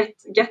to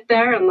get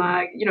there.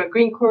 And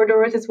green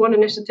corridors is one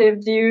initiative.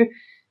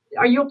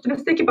 Are you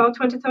optimistic about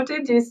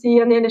 2030? Do you see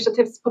any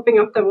initiatives popping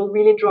up that will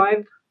really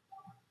drive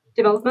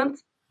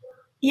development?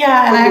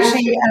 Yeah, and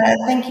actually,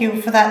 thank you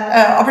for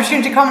that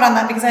opportunity to comment on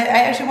that, because I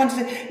actually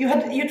wanted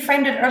to. You'd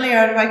framed it earlier.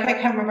 I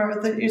can't remember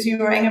whether it was you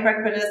or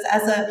Engebret, but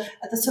as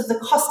the sort of the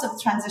cost of the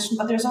transition.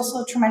 But there's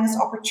also a tremendous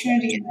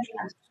opportunity in the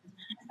transition.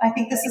 I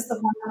think this is the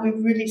one that we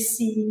really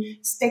see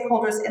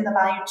stakeholders in the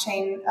value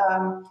chain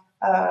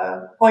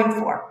going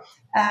for.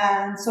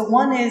 And so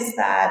one is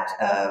that,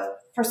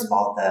 first of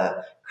all,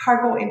 the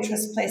cargo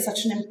interests play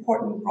such an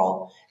important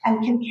role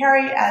and can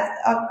carry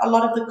a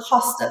lot of the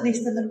cost, at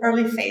least in the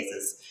early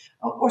phases,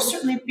 or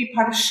certainly be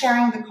part of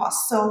sharing the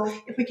cost. So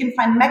if we can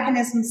find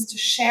mechanisms to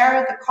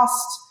share the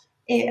cost,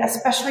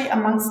 especially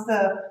amongst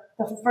the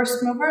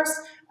first movers,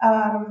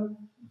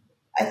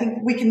 I think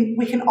we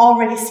can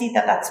already see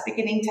that that's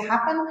beginning to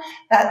happen,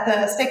 that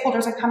the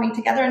stakeholders are coming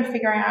together and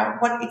figuring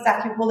out what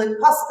exactly will it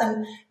cost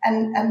and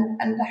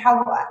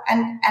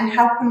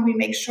how can we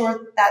make sure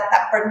that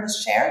that burden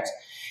is shared.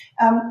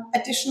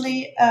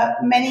 Additionally,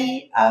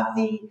 many of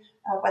the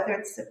whether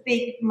it's the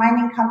big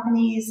mining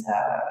companies,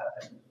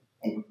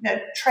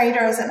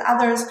 traders and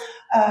others,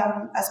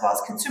 as well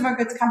as consumer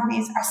goods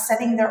companies, are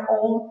setting their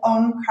own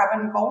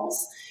carbon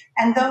goals,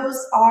 and those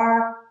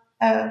are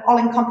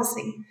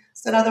all-encompassing.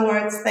 So in other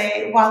words,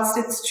 whilst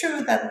it's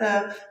true that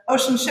the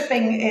ocean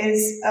shipping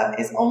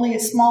is only a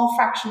small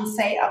fraction,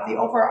 say, of the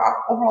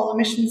overall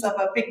emissions of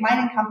a big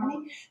mining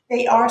company,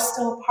 they are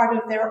still part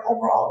of their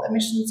overall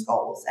emissions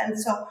goals. And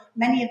so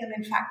many of them,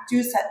 in fact,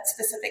 do set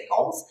specific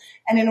goals.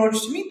 And in order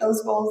to meet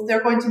those goals,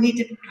 they're going to need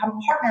to become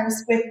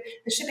partners with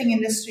the shipping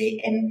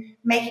industry in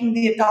making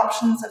the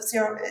adoption of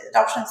zero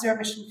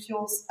emission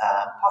fuels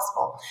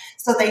possible.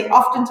 So they've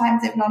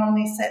not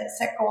only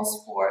set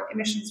goals for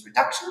emissions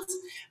reductions,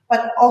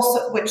 but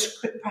also which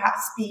could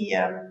perhaps be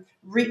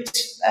reaped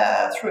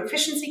through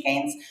efficiency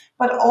gains,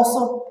 but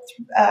also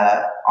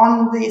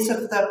on the sort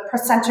of the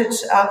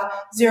percentage of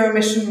zero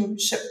emission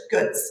shipped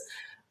goods.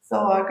 So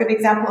a good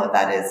example of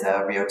that is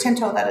Rio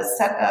Tinto, that has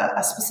set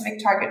a specific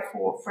target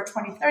for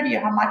 2030,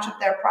 how much of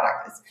their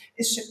product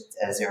is shipped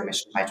zero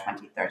emission by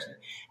 2030.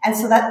 And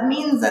so that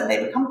means that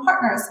they become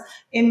partners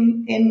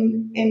in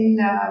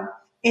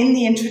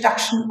the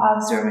introduction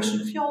of zero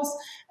emission fuels.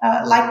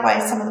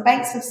 Likewise, some of the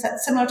banks have set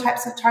similar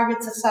types of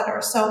targets,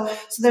 etc. So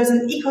there's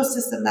an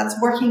ecosystem that's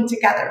working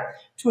together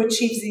to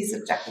achieve these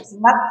objectives,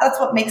 and that's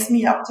what makes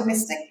me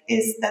optimistic.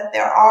 Is that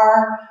there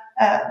are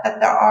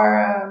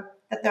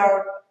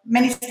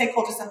many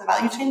stakeholders in the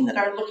value chain that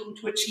are looking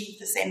to achieve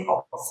the same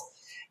goals.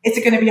 Is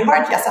it going to be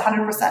hard? Yes,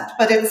 100%.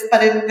 But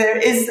there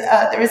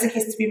is a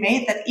case to be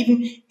made that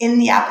even in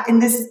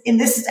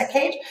this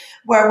decade,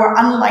 where we're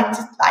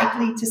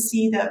unlikely to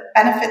see the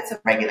benefits of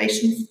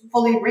regulation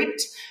fully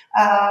reaped,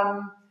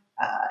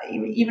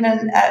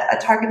 even a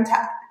carbon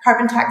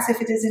tax, if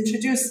it is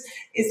introduced,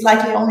 is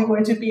likely only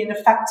going to be in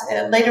effect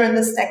later in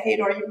this decade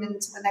or even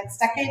into the next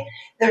decade.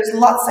 There's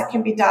lots that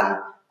can be done,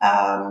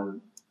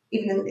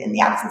 even in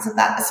the absence of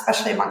that,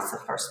 especially amongst the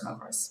first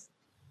movers.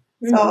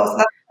 So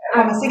that's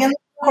promising. And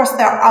of course,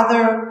 there are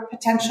other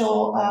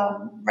potential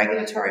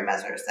regulatory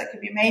measures that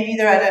could be made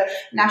either at a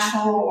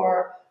national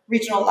or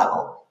regional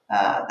level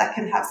that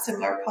can have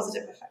similar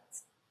positive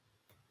effects.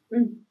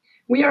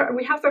 We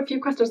have a few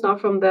questions now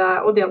from the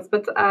audience,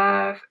 but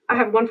I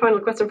have one final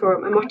question for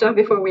Marthe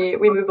before we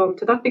move on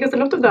to that, because a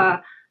lot of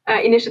the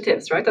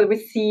initiatives, right, that we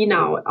see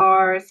now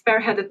are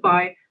spearheaded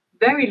by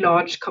very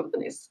large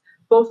companies,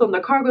 both on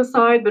the cargo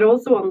side, but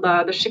also on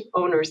the ship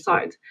owner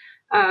side.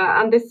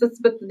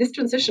 But this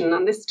transition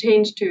and this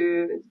change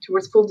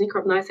towards full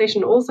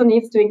decarbonization also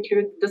needs to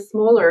include the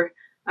smaller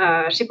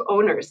ship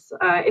owners.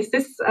 Is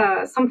this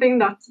something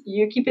that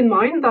you keep in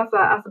mind as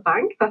a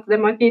bank, that there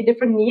might be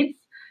different needs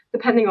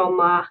depending on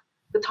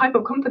the type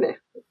of company?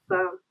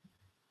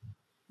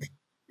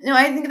 No,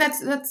 I think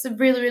that's a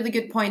really, really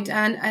good point.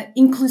 And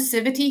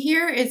inclusivity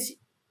here is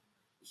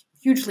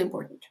hugely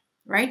important,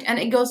 right? And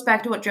it goes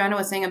back to what Johannah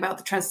was saying about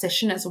the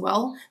transition as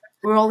well.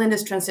 We're all in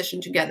this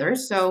transition together,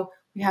 so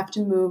we have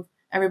to move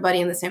everybody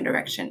in the same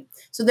direction.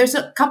 So there's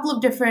a couple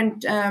of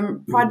different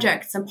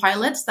projects and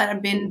pilots that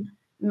have been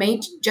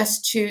made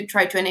just to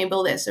try to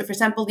enable this. So for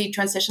example, the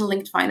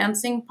transition-linked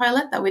financing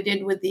pilot that we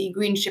did with the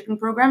Green Shipping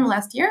Program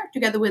last year,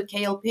 together with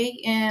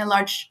KLP, a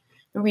large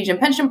Norwegian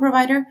pension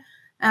provider,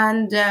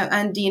 and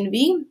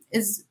DNV,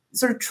 is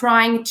sort of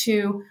trying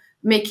to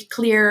make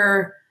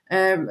clear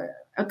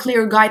a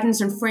clear guidance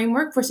and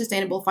framework for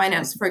sustainable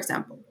finance, for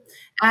example.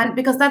 And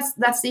because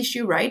that's the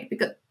issue, right?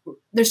 Because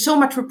there's so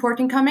much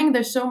reporting coming,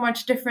 there's so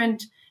much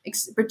different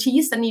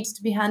expertise that needs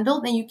to be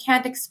handled, and you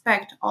can't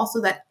expect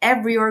also that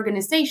every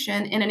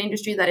organization in an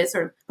industry that is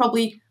sort of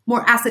probably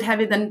more asset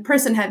heavy than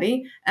person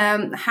heavy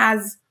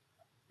has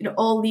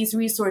all these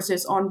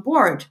resources on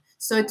board.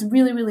 So it's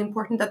really, really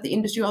important that the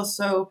industry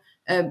also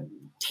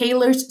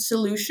tailors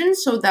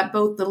solutions so that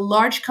both the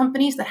large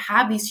companies that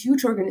have these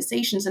huge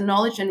organizations and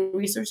knowledge and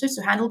resources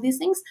to handle these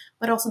things,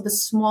 but also the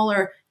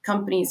smaller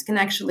companies can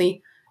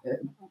actually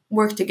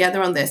work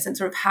together on this and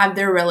sort of have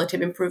their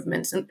relative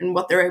improvements in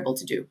what they're able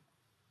to do.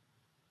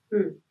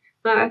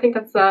 I think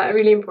that's a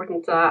really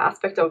important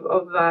aspect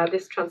of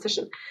this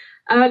transition.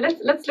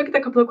 Let's look at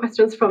a couple of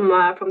questions from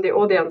the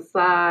audience.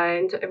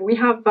 And we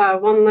have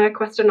one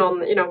question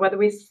on whether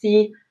we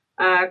see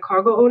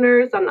cargo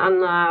owners and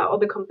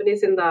other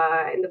companies in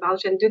the value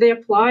chain, do they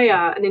apply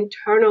an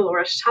internal or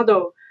a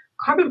shadow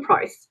carbon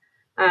price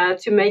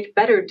to make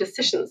better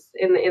decisions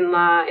in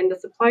the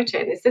supply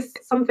chain? Is this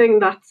something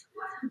that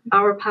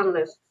our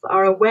panelists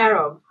are aware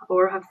of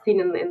or have seen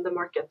in the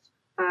market?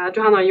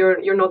 Johannah,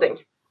 you're nodding.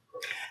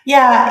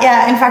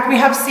 Yeah. In fact, we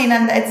have seen,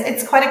 and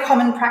it's quite a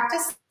common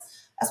practice,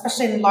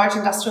 especially in large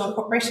industrial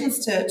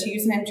corporations, to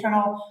use an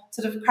internal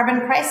sort of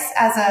carbon price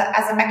as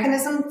a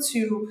mechanism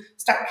to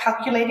start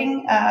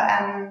calculating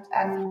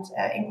and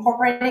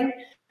incorporating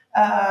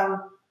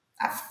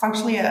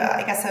functionally,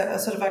 I guess, a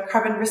sort of a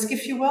carbon risk,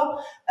 if you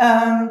will.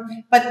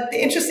 But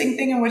the interesting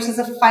thing, which is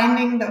a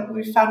finding that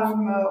we found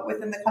from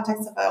within the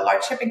context of a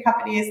large shipping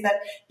company, is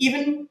that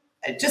even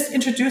just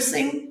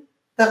introducing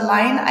the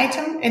line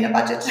item in a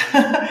budget,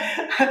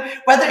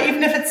 whether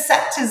even if it's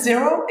set to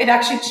zero, it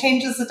actually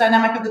changes the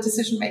dynamic of the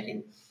decision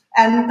making.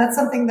 And that's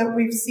something that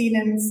we've seen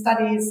in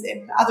studies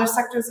in other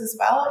sectors as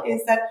well,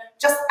 is that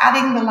just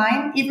adding the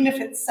line, even if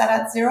it's set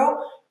at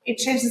zero, it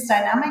changes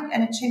dynamic,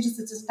 and it changes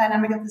the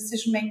dynamic of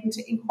decision making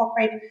to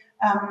incorporate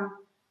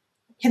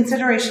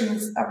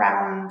considerations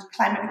around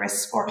climate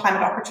risk or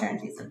climate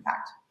opportunities, in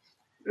fact.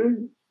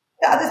 Mm-hmm.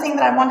 The other thing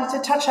that I wanted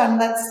to touch on,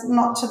 that's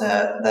not to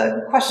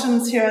the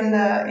questions here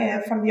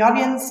from the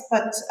audience,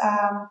 but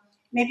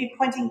maybe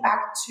pointing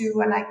back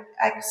to, and I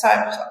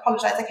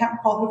apologize, I can't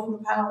recall who from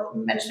the panel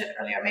mentioned it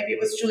earlier. Maybe it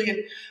was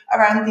Julian,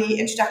 around the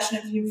introduction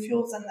of new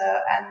fuels and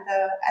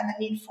the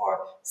need for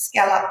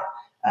scale up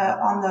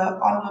on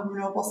the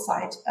renewable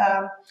side.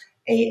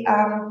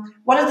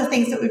 One of the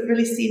things that we've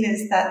really seen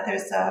is that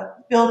there's a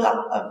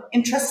build-up of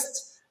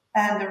interest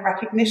and the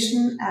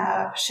recognition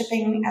of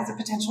shipping as a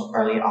potential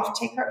early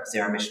off-taker of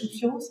zero-emission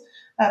fuels,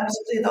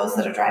 particularly those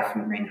that are derived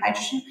from green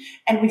hydrogen.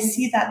 And we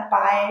see that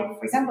by,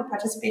 for example,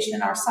 participation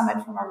in our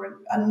summit from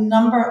a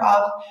number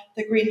of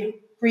the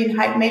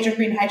major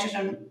green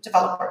hydrogen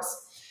developers.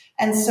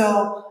 And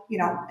so,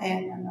 in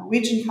a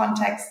Norwegian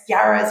context,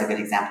 Yara is a good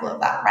example of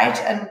that,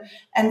 right?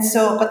 And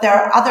so, but there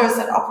are others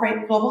that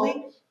operate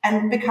globally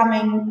and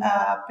becoming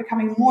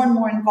more and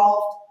more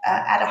involved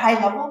at a high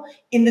level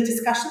in the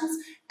discussions,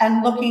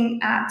 and looking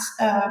at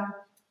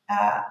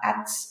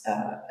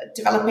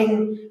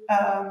developing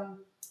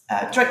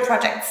joint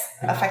projects,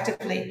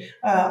 effectively,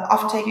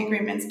 offtake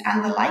agreements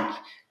and the like,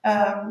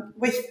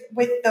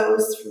 with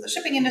those from the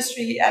shipping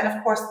industry and,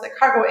 of course, the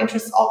cargo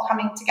interests all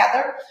coming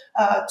together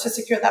to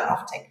secure that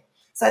offtake.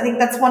 So I think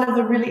that's one of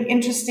the really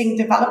interesting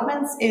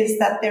developments, is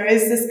that there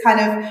is this kind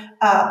of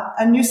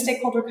a new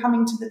stakeholder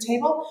coming to the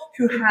table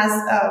who has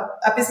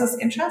a business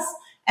interest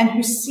and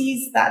who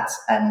sees that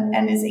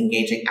and is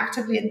engaging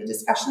actively in the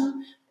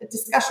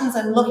discussions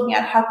and looking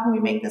at how can we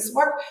make this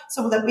work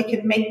so that we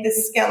can make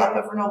this scale up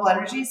of renewable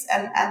energies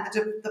and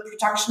the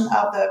production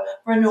of the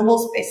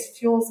renewables-based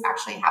fuels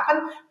actually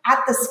happen at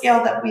the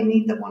scale that we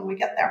need them when we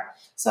get there.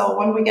 So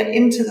when we get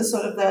into the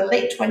sort of the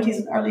late 20s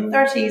and early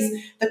 30s,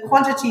 the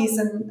quantities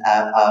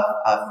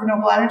of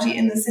renewable energy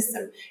in the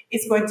system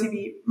is going to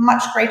be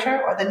much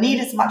greater, or the need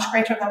is much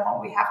greater than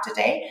what we have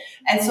today.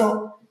 And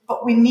so,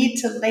 but we need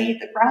to lay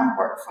the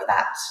groundwork for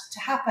that to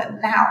happen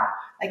now.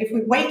 Like, if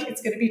we wait, it's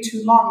going to be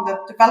too long. The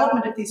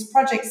development of these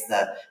projects,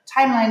 the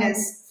timeline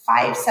is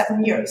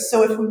 5-7 years.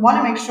 So if we want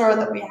to make sure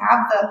that we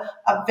have the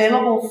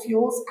available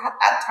fuels at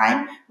that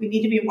time, we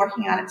need to be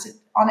working on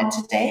it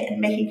today and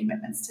making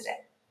commitments today.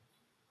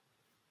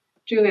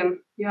 Julian,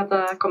 you had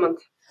a comment.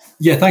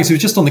 Yeah, thanks. It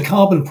was just on the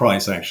carbon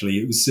price,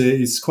 actually.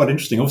 It's quite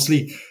interesting.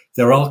 Obviously,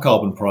 there are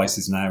carbon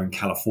prices now in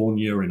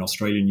California, in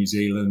Australia, New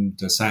Zealand,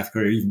 South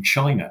Korea, even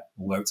China,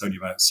 although it's only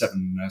about $7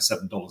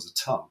 a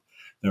ton.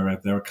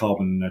 There are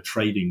carbon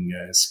trading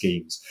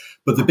schemes.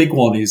 But the big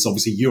one is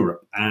obviously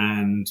Europe,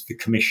 and the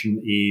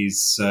Commission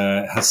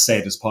has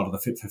said, as part of the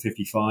Fit for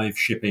 55,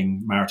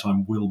 shipping,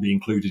 maritime will be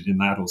included in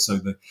that. Also,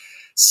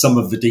 some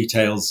of the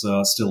details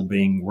are still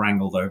being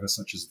wrangled over,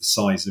 such as the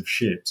size of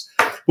ships.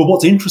 But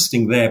what's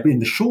interesting there, in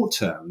the short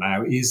term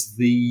now, is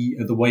the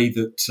way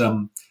that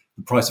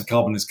the price of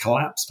carbon has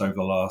collapsed over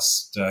the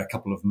last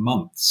couple of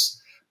months.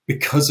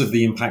 Because of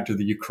the impact of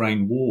the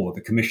Ukraine war,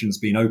 the Commission's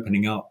been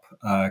opening up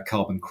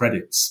carbon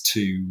credits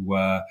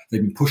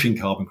they've been pushing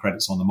carbon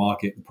credits on the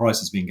market. The price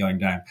has been going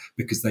down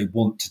because they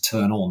want to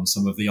turn on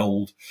some of the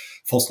old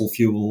fossil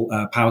fuel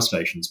power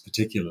stations,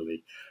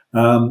 particularly.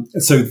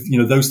 So,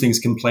 those things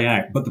can play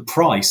out. But the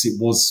price, it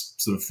was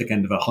sort of thick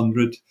end of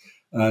 100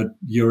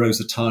 euros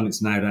a ton.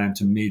 It's now down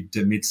to mid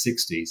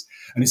 60s.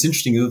 And it's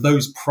interesting that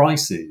those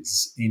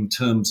prices, in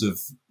terms of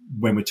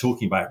when we're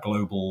talking about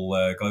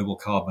global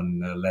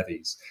carbon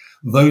levies,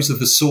 those are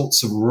the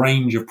sorts of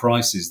range of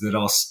prices that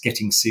are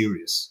getting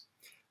serious.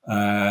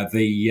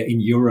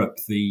 In Europe,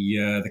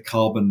 the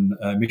carbon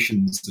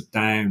emissions are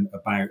down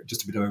about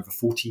just a bit over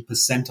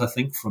 40%, I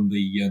think, from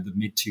the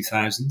mid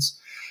 2000s.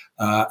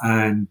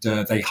 and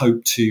they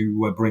hope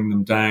to bring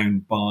them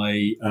down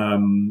by.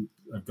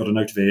 I've got a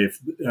note of it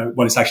here.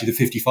 Well, it's actually the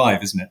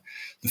 55, isn't it?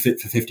 The Fit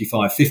for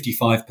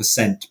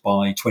 55%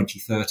 by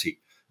 2030,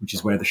 which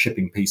is where the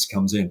shipping piece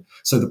comes in.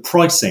 So the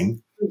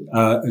pricing,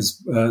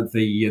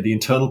 the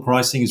internal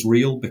pricing is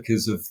real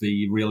because of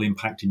the real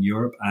impact in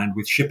Europe, and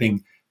with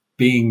shipping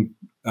being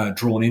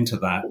drawn into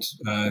that,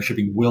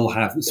 shipping will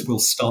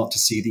start to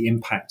see the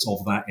impact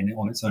of that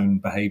on its own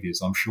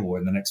behaviours, I'm sure,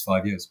 in the next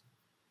 5 years.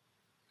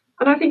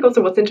 And I think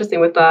also what's interesting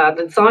with the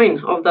design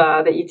of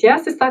the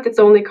ETS is that it's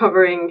only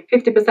covering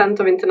 50%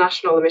 of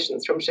international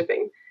emissions from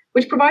shipping,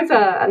 which provides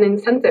an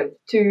incentive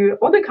to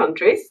other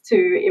countries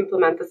to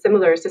implement a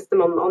similar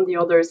system on the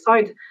other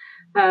side.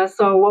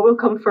 So what will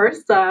come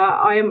first,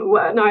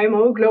 an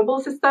IMO global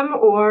system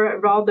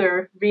or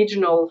rather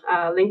regional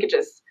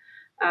linkages?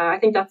 I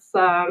think that's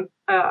up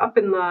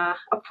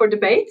for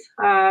debate,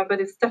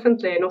 but it's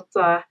definitely not.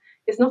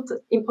 It's not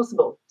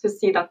impossible to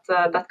see that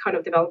that kind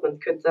of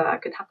development could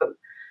happen.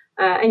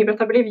 Engebret,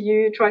 I believe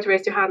you tried to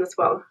raise your hand as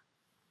well.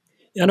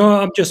 Yeah,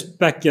 no, I'm just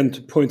back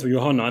into the point of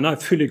Johannah, and I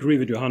fully agree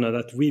with Johannah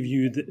that we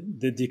view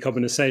the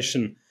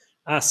decarbonization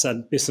as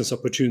a business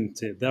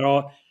opportunity. There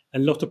are a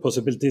lot of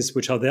possibilities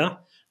which are there.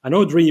 And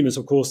our dream is,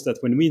 of course, that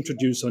when we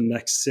introduce our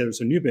next series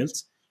of new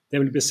builds,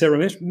 there will be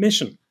zero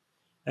emission.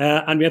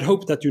 And we had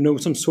hoped that,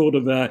 some sort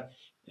of a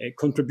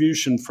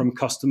contribution from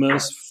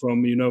customers,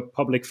 from,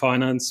 public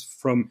finance,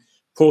 from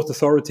port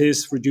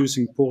authorities,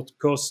 reducing port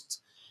costs,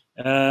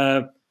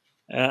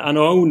 and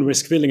our own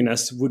risk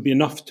willingness would be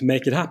enough to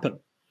make it happen.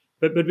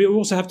 But we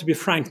also have to be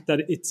frank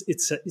that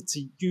it's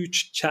a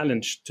huge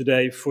challenge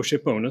today for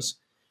ship owners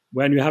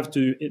when you have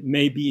to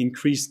maybe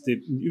increase the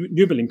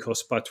new building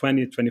cost by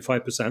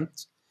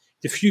 20-25%.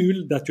 The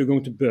fuel that you're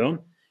going to burn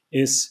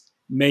is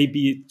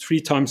maybe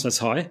 3 times as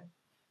high,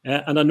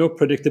 and there are no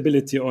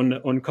predictability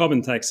on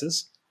carbon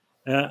taxes.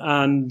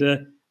 And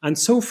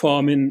so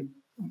far,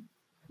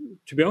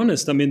 to be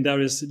honest,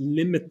 there is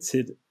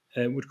limited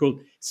what we call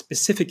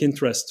specific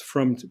interest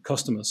from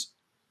customers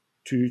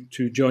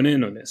to join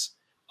in on this.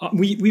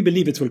 We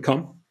believe it will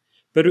come,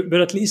 but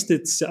at least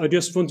it's. I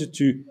just wanted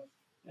to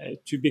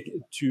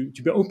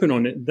be open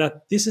on it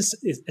that this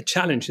is a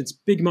challenge. It's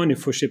big money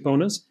for ship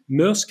owners.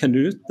 Maersk can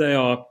do it. They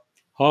are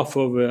half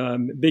of a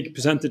big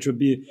percentage of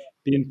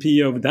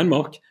BNP of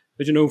Denmark.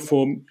 But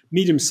for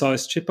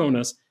medium-sized ship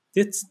owners,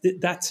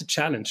 that's a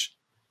challenge.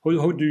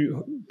 How do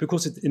you,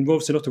 because it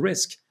involves a lot of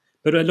risk,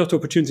 but a lot of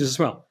opportunities as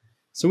well.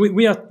 So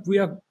we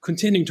are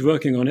continuing to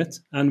working on it,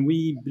 and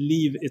we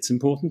believe it's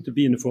important to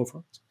be in the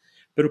forefront.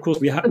 But of course,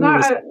 we have. Then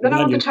I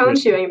want to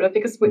challenge you, Ingrid,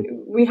 because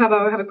we have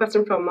a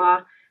question from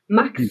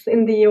Max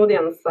in the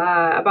audience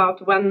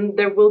about when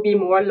there will be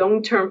more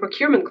long-term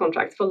procurement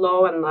contracts for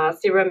low and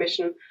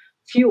zero-emission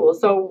fuel.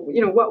 So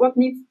what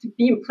needs to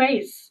be in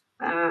place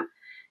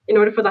in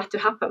order for that to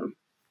happen?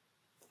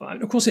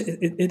 Of course,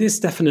 it is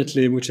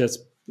definitely, which has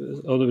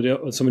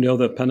some of the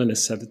other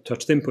panelists have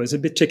touched into, it's a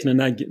bit chicken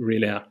and egg,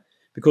 really.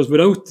 Because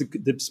without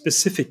the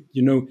specific,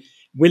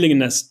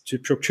 willingness to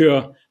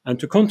procure and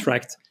to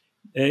contract,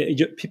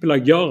 people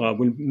like Yara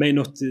may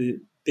not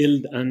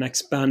build and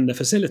expand the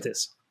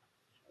facilities.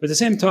 But at the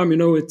same time,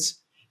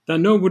 there are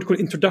no what we call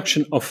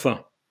introduction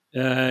offer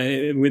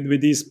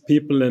with these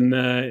people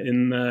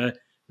when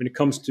it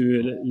comes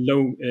to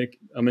low,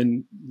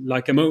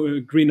 like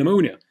green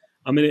ammonia.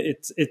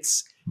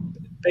 It's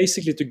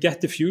basically to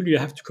get the fuel, you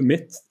have to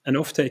commit an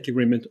offtake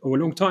agreement over a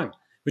long time,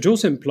 which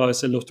also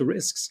implies a lot of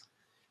risks.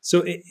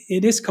 So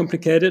it is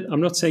complicated. I'm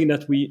not saying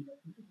that we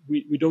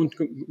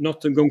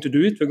not going to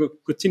do it. We're going to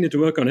continue to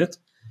work on it.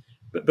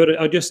 But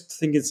I just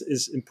think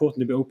it's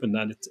important to be open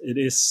that it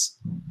is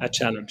a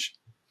challenge.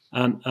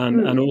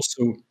 And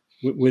also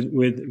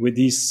with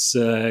these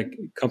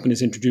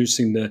companies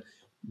introducing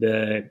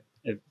the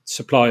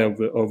supply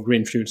of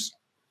green fuels.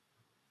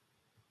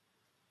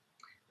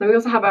 Now we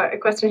also have a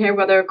question here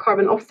whether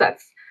carbon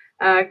offsets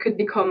could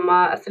become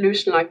a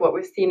solution like what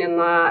we've seen in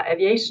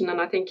aviation. And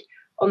I think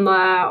on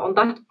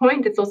that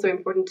point, it's also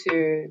important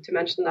to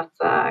mention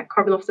that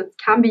carbon offsets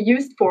can be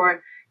used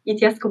for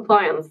ETS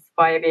compliance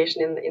by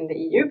aviation in the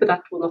EU, but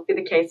that will not be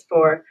the case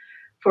for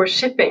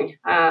shipping.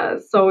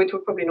 So it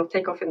will probably not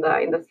take off in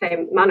the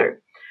same manner.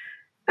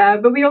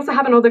 But we also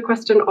have another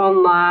question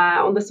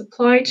on the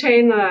supply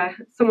chain.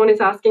 Someone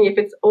is asking if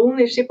it's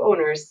only ship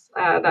owners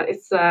that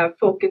is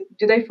focused.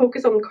 Do they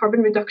focus on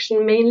carbon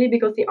reduction mainly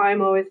because the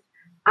IMO is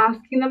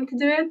asking them to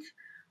do it,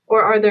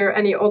 or are there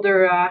any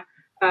other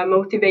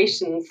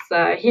motivations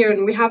here?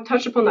 And we have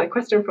touched upon that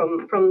question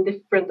from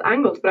different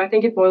angles, but I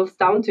think it boils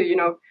down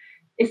to,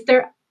 is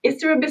there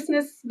a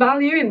business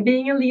value in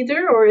being a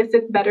leader, or is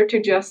it better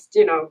to just,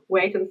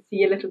 wait and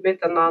see a little bit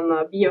and then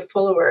be a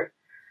follower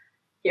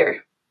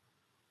here?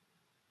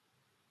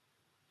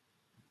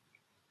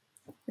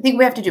 I think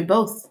we have to do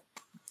both.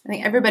 I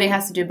think everybody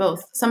has to do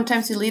both.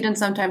 Sometimes you lead and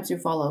sometimes you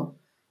follow.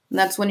 And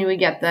that's when we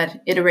get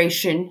that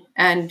iteration,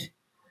 and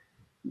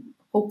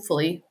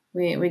hopefully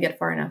we get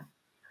far enough.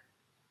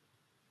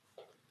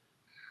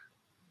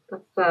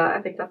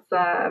 I think that's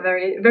a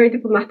very, very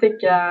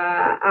diplomatic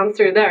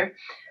answer there.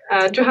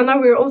 Johannah,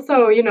 we're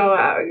also,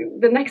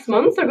 the next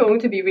months are going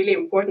to be really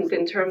important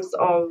in terms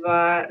of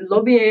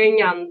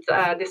lobbying and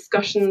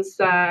discussions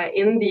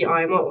in the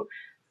IMO.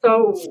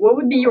 So what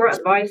would be your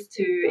advice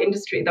to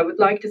industry that would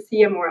like to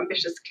see a more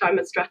ambitious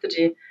climate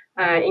strategy,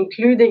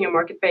 including a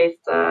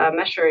market-based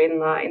measure in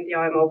the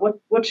IMO?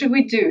 What should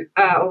we do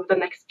over the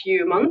next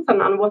few months,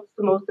 and what's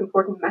the most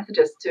important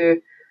messages to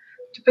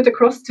put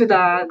across to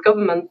the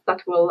government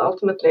that will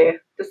ultimately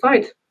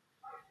decide?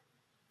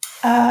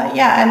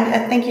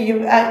 And thank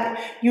you.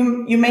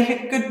 You make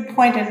a good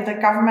point in the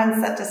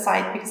governments that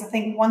decide, because I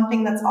think one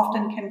thing that's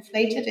often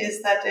conflated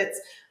is that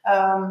it's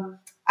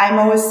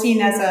IMO is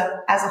seen as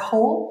a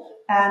whole,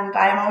 and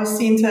IMO is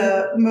seen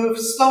to move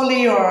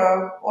slowly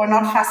or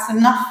not fast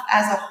enough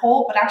as a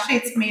whole, but actually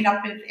it's made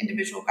up of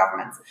individual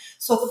governments.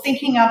 So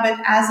thinking of it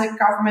as a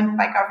government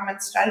by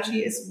government strategy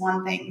is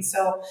one thing.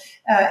 So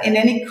in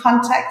any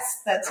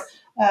context that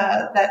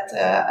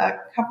a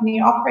company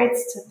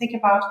operates, to think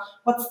about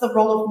what's the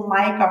role of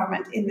my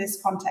government in this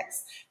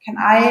context. Can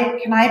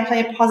I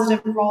play a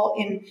positive role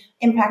in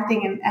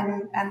impacting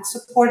and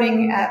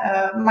supporting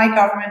my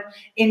government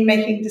in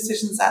making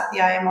decisions at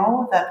the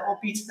IMO that will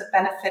be to the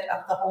benefit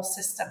of the whole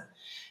system?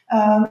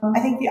 I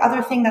think the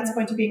other thing that's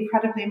going to be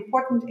incredibly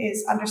important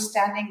is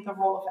understanding the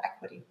role of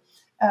equity.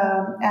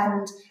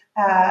 And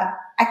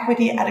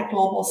equity at a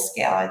global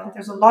scale. I think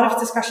there's a lot of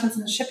discussions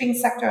in the shipping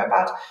sector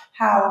about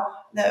how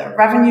the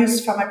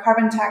revenues from a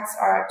carbon tax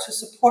are to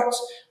support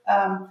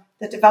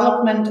the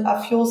development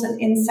of fuels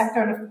in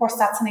sector. And of course,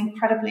 that's an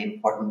incredibly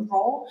important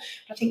role.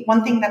 But I think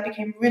one thing that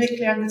became really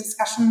clear in the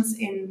discussions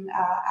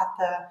at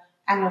the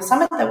annual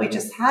summit that we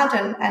just had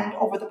and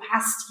over the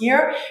past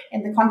year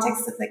in the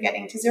context of the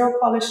Getting to Zero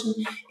coalition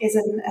is,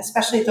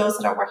 especially those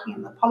that are working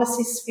in the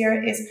policy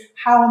sphere, is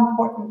how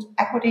important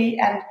equity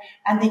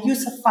and the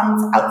use of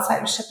funds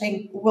outside of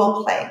shipping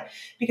will play.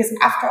 Because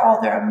after all,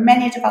 there are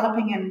many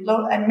developing and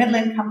low and middle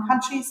income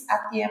countries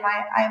at the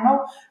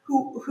IMO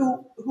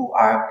who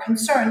are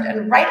concerned,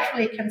 and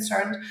rightfully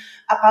concerned,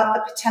 about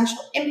the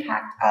potential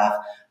impact of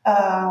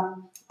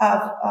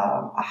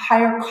a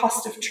higher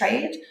cost of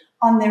trade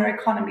on their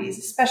economies,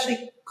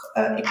 especially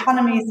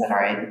economies that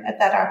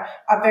are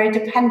very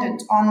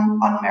dependent on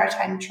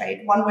maritime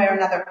trade, one way or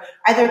another,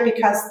 either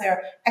because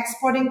they're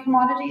exporting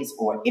commodities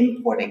or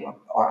importing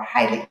or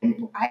highly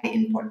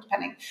import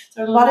depending.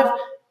 So there are a lot of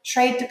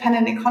trade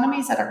dependent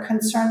economies that are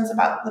concerns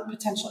about the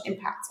potential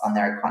impacts on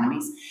their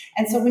economies.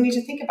 And so we need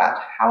to think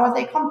about how are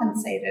they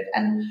compensated.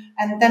 And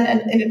then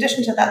in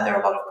addition to that, there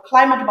are a lot of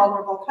climate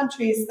vulnerable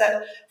countries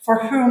that for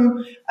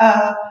whom,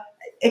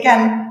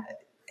 again,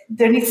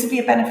 there needs to be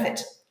a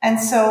benefit. And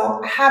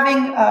so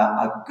having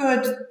a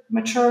good,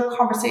 mature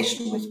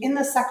conversation within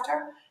the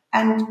sector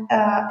and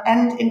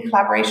in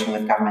collaboration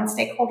with government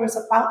stakeholders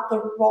about the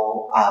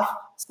role of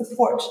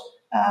support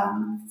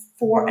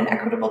for an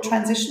equitable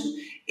transition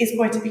is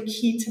going to be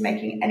key to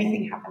making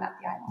anything happen at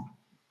the IMO.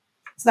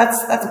 So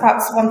that's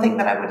perhaps one thing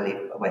that I would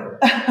leave with.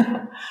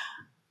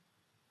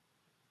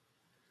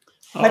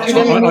 But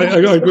Julian, I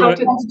wanted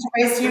to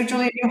raise you.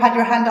 Julian, you had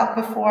your hand up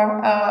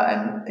before,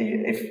 and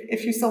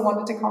if you still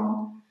wanted to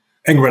comment.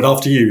 Ingrid,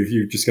 after you, if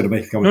you're just going to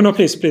make a comment. No,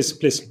 please.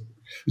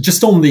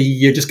 Just on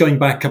the, just going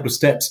back a couple of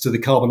steps to the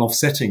carbon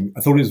offsetting,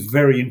 I thought it was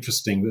very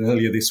interesting that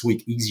earlier this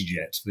week,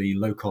 EasyJet, the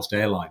low-cost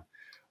airline,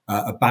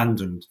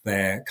 abandoned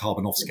their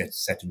carbon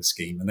offsetting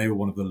scheme, and they were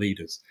one of the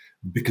leaders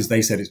because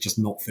they said it's just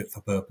not fit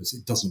for purpose.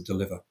 It doesn't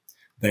deliver.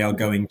 They are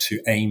going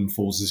to aim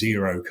for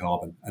zero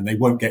carbon, and they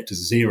won't get to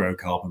zero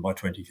carbon by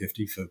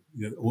 2050 for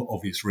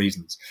obvious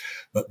reasons.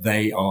 But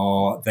they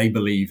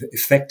believe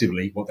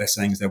effectively what they're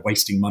saying is they're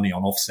wasting money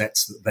on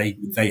offsets that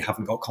they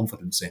haven't got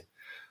confidence in.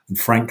 And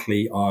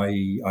frankly,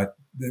 I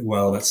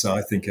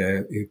think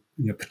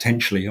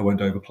potentially, I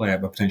won't overplay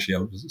it, but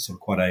potentially sort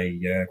of quite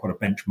a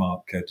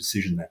benchmark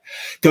decision there.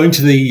 Going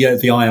to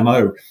the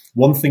IMO,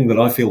 one thing that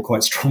I feel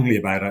quite strongly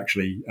about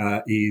actually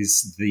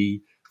is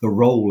the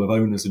role of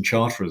owners and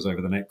charterers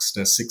over the next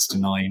 6 to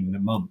 9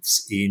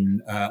 months in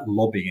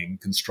lobbying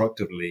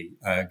constructively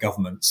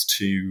governments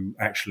to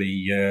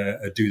actually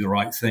do the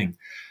right thing.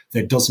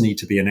 There does need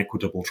to be an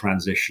equitable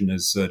transition,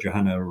 as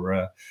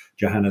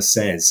Johannah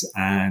says,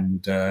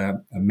 and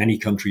many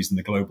countries in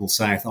the global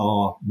south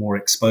are more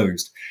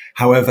exposed.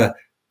 However,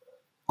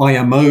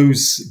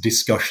 IMO's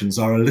discussions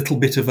are a little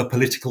bit of a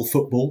political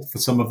football for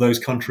some of those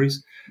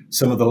countries.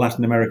 Some of the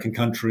Latin American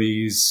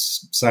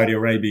countries, Saudi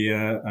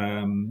Arabia,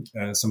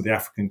 some of the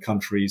African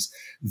countries,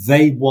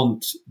 they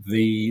want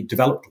the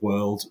developed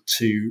world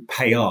to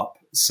pay up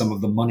some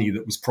of the money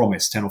that was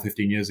promised 10 or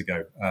 15 years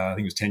ago. I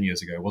think it was 10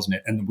 years ago, wasn't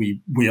it? And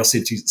we are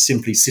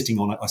simply sitting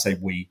on it. I say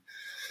we.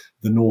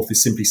 The North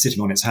is simply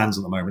sitting on its hands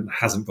at the moment and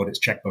hasn't got its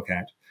checkbook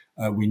out.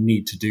 We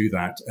need to do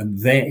that.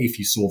 And there, if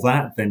you saw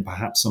that, then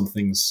perhaps some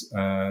things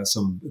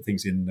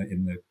in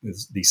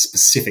the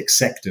specific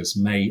sectors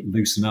may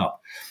loosen up.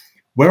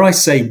 Where I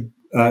say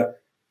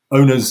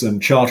owners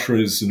and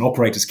charterers and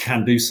operators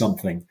can do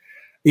something,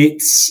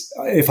 it's,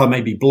 if I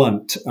may be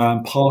blunt,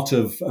 part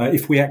of,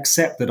 if we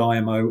accept that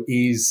IMO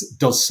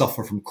does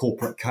suffer from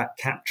corporate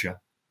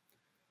capture,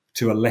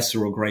 to a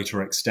lesser or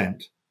greater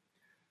extent.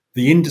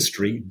 The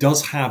industry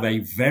does have a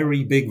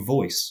very big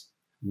voice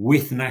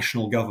with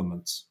national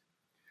governments.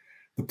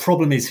 The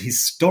problem is,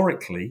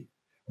 historically,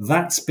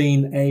 that's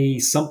been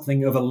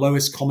something of a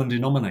lowest common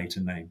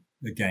denominator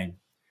game.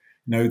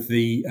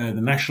 The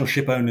national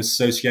ship owners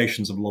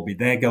associations have lobbied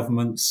their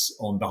governments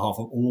on behalf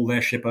of all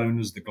their ship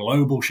owners. The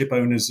global ship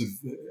owners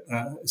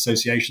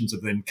associations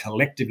have then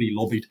collectively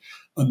lobbied,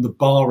 and the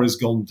bar has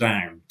gone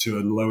down to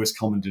a lowest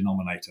common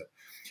denominator.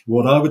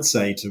 What I would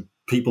say to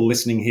people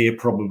listening here,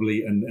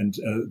 probably, and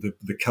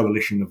the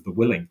coalition of the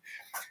willing,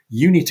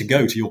 you need to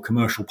go to your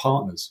commercial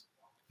partners,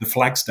 the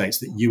flag states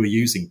that you are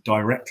using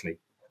directly,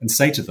 and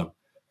say to them,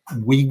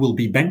 we will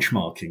be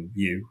benchmarking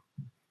you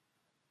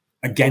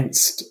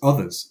against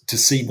others to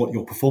see what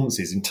your performance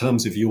is in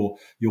terms of your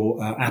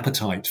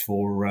appetite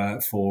for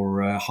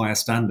higher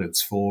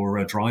standards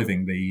for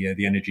driving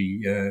the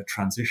energy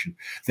transition.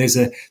 There's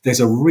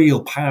a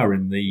real power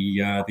in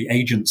the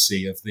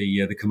agency of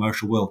the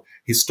commercial world.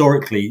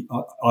 Historically,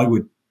 I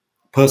would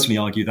personally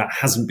argue that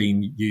hasn't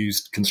been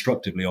used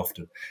constructively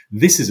often.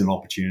 This is an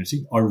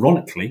opportunity,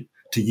 ironically,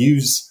 to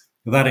use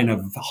that in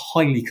a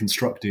highly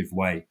constructive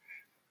way.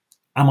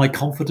 Am I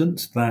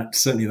confident that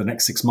certainly the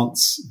next 6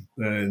 months,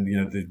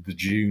 the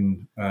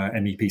June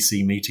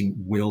MEPC meeting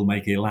will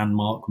make a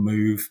landmark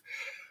move?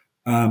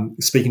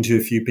 Speaking to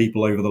a few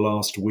people over the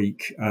last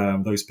week,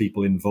 those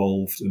people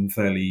involved and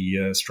fairly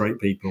straight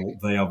people,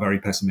 they are very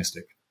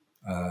pessimistic.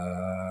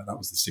 That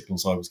was the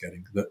signals I was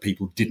getting, that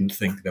people didn't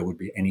think there would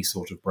be any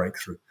sort of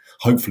breakthrough.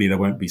 Hopefully there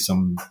won't be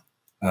some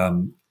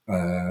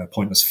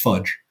pointless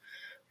fudge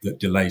that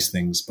delays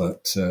things,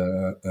 but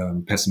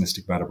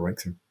pessimistic about a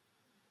breakthrough.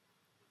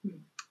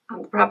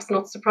 And perhaps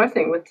not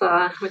surprising with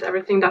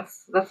everything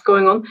that's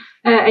going on.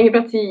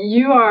 Engebret,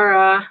 you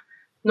are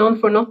known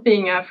for not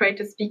being afraid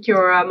to speak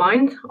your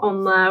mind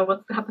on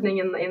what's happening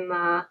in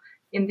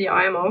the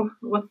IMO.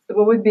 What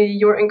would be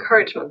your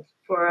encouragement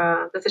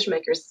for decision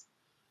makers?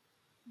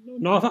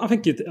 No, I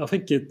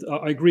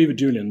agree with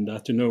Julian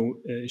that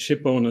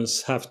ship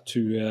owners have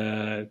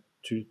to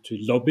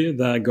lobby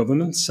their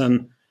governments,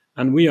 and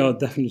we are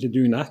definitely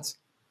doing that.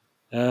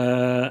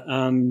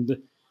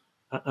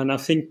 And I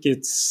think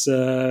it's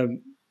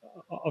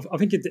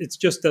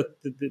just that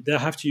they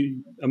have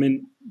to. I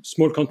mean,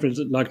 small countries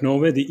like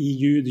Norway, the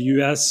EU, the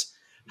US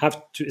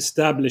have to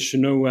establish,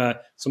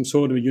 some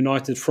sort of a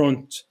united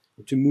front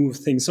to move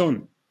things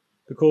on,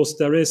 because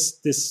there is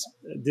this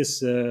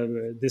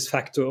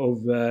factor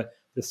of the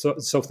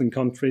southern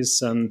countries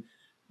and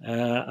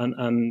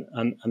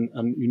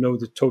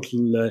the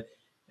total.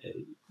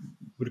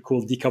 What we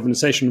call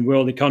decarbonization,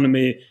 world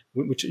economy,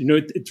 which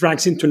it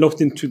drags into a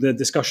lot into the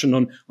discussion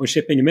on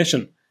shipping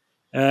emission.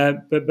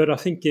 But I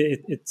think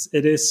it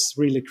is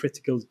really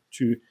critical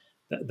to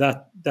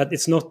that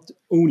it's not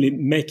only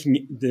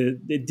making the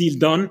deal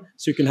done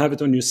so you can have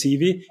it on your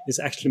CV. It's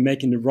actually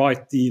making the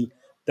right deal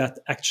that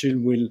actually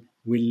will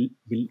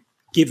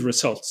give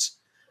results.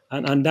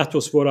 And that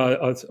was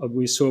what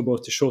we saw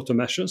about the shorter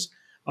measures.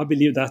 I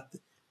believe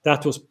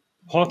that was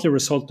partly a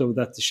result of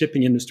that the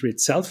shipping industry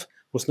itself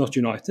was not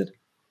united.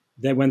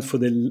 They went for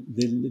the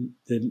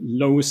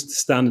lowest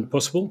standard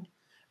possible,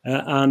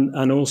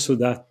 and also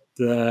that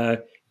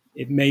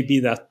it may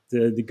be that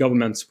the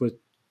governments were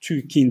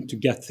too keen to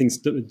get things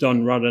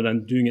done rather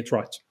than doing it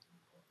right.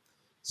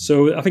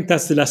 So I think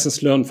that's the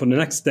lessons learned for the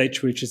next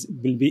stage, which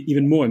will be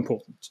even more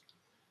important.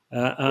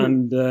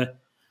 And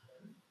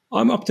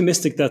I'm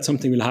optimistic that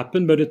something will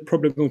happen, but it's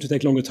probably going to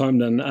take longer time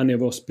than any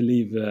of us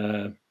believe.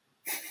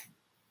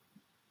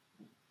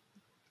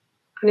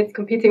 And it's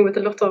competing with a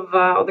lot of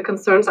the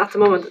concerns at the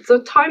moment.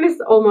 So time is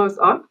almost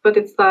up, but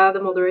it's the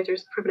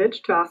moderator's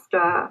privilege to ask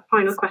a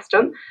final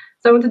question.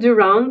 So I want to do a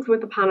round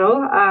with the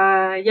panel.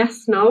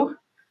 Yes, no.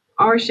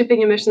 Are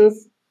shipping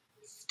emissions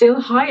still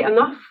high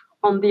enough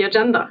on the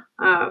agenda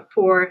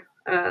for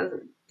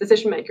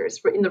decision makers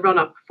in the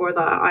run-up for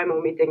the IMO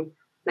meeting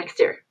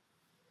next year?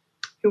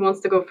 Who wants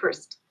to go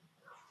first?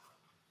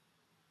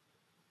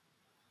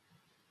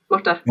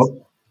 Marthe?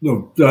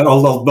 No,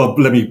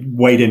 let me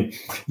wade in.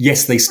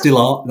 Yes, they still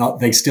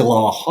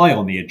are high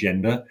on the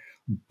agenda,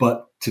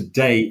 but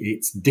today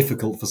it's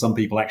difficult for some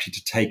people actually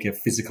to take a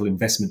physical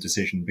investment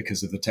decision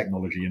because of the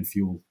technology and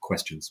fuel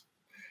questions.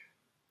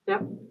 Yeah.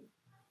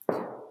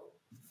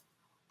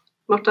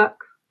 Marthe?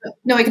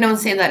 No, I can only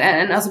say that.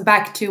 And also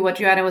back to what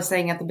Johannah was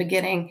saying at the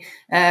beginning,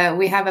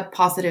 we have a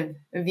positive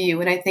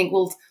view, and I think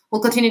we'll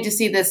continue to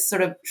see this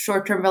sort of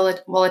short-term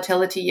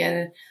volatility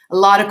and a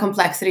lot of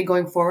complexity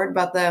going forward,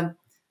 but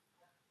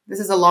this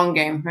is a long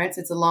game, right?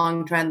 So it's a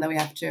long trend that we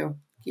have to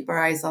keep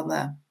our eyes on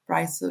the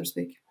price, so to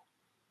speak.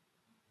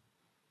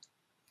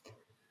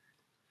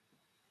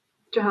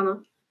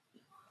 Johannah?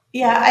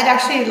 Yeah, I'd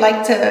actually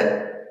like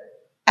to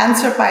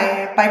answer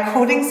by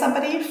quoting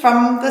somebody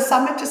from the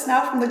summit just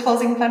now, from the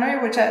closing plenary,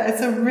 which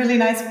it's a really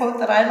nice quote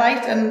that I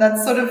liked. And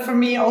that sort of, for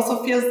me,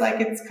 also feels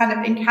like it's kind of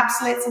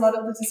encapsulates a lot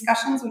of the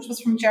discussions, which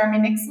was from Jeremy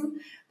Nixon,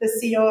 the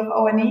CEO of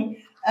ONE.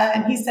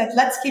 And he said,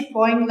 let's keep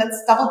going.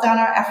 Let's double down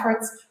our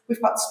efforts.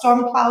 We've got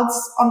storm clouds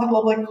on the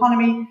global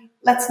economy.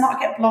 let's not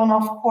get blown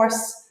off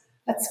course.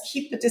 Let's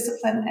keep the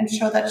discipline and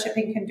show that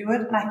shipping can do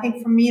it. And I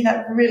think for me,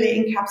 that really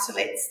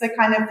encapsulates the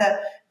kind of the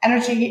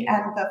energy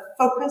and the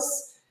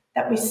focus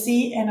that we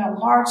see in a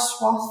large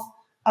swath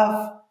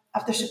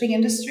of the shipping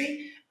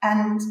industry.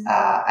 And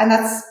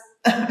that's,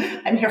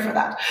 I'm here for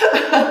that.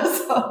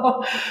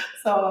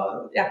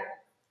 so yeah.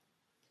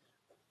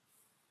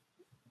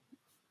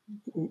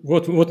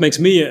 What makes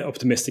me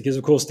optimistic is,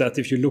 of course, that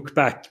if you look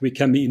back, we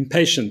can be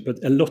impatient,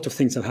 but a lot of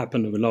things have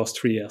happened over the last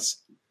 3 years.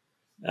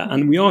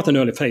 And we are at an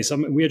early phase. I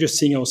mean, we are just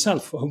seeing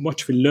ourselves how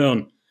much we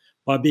learn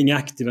by being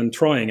active and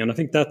trying. And I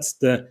think that's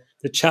the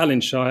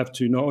challenge I have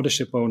to other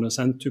ship owners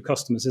and to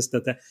customers, is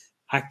that they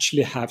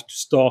actually have to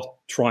start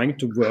trying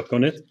to work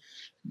on it,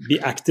 be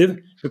active,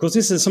 because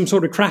this is some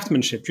sort of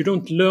craftsmanship. You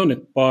don't learn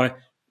it by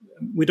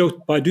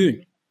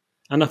doing.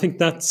 And I think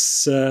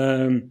that's,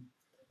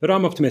 but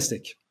I'm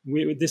optimistic.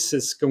 This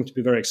is going to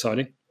be very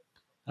exciting,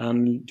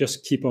 and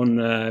just keep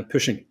on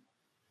pushing.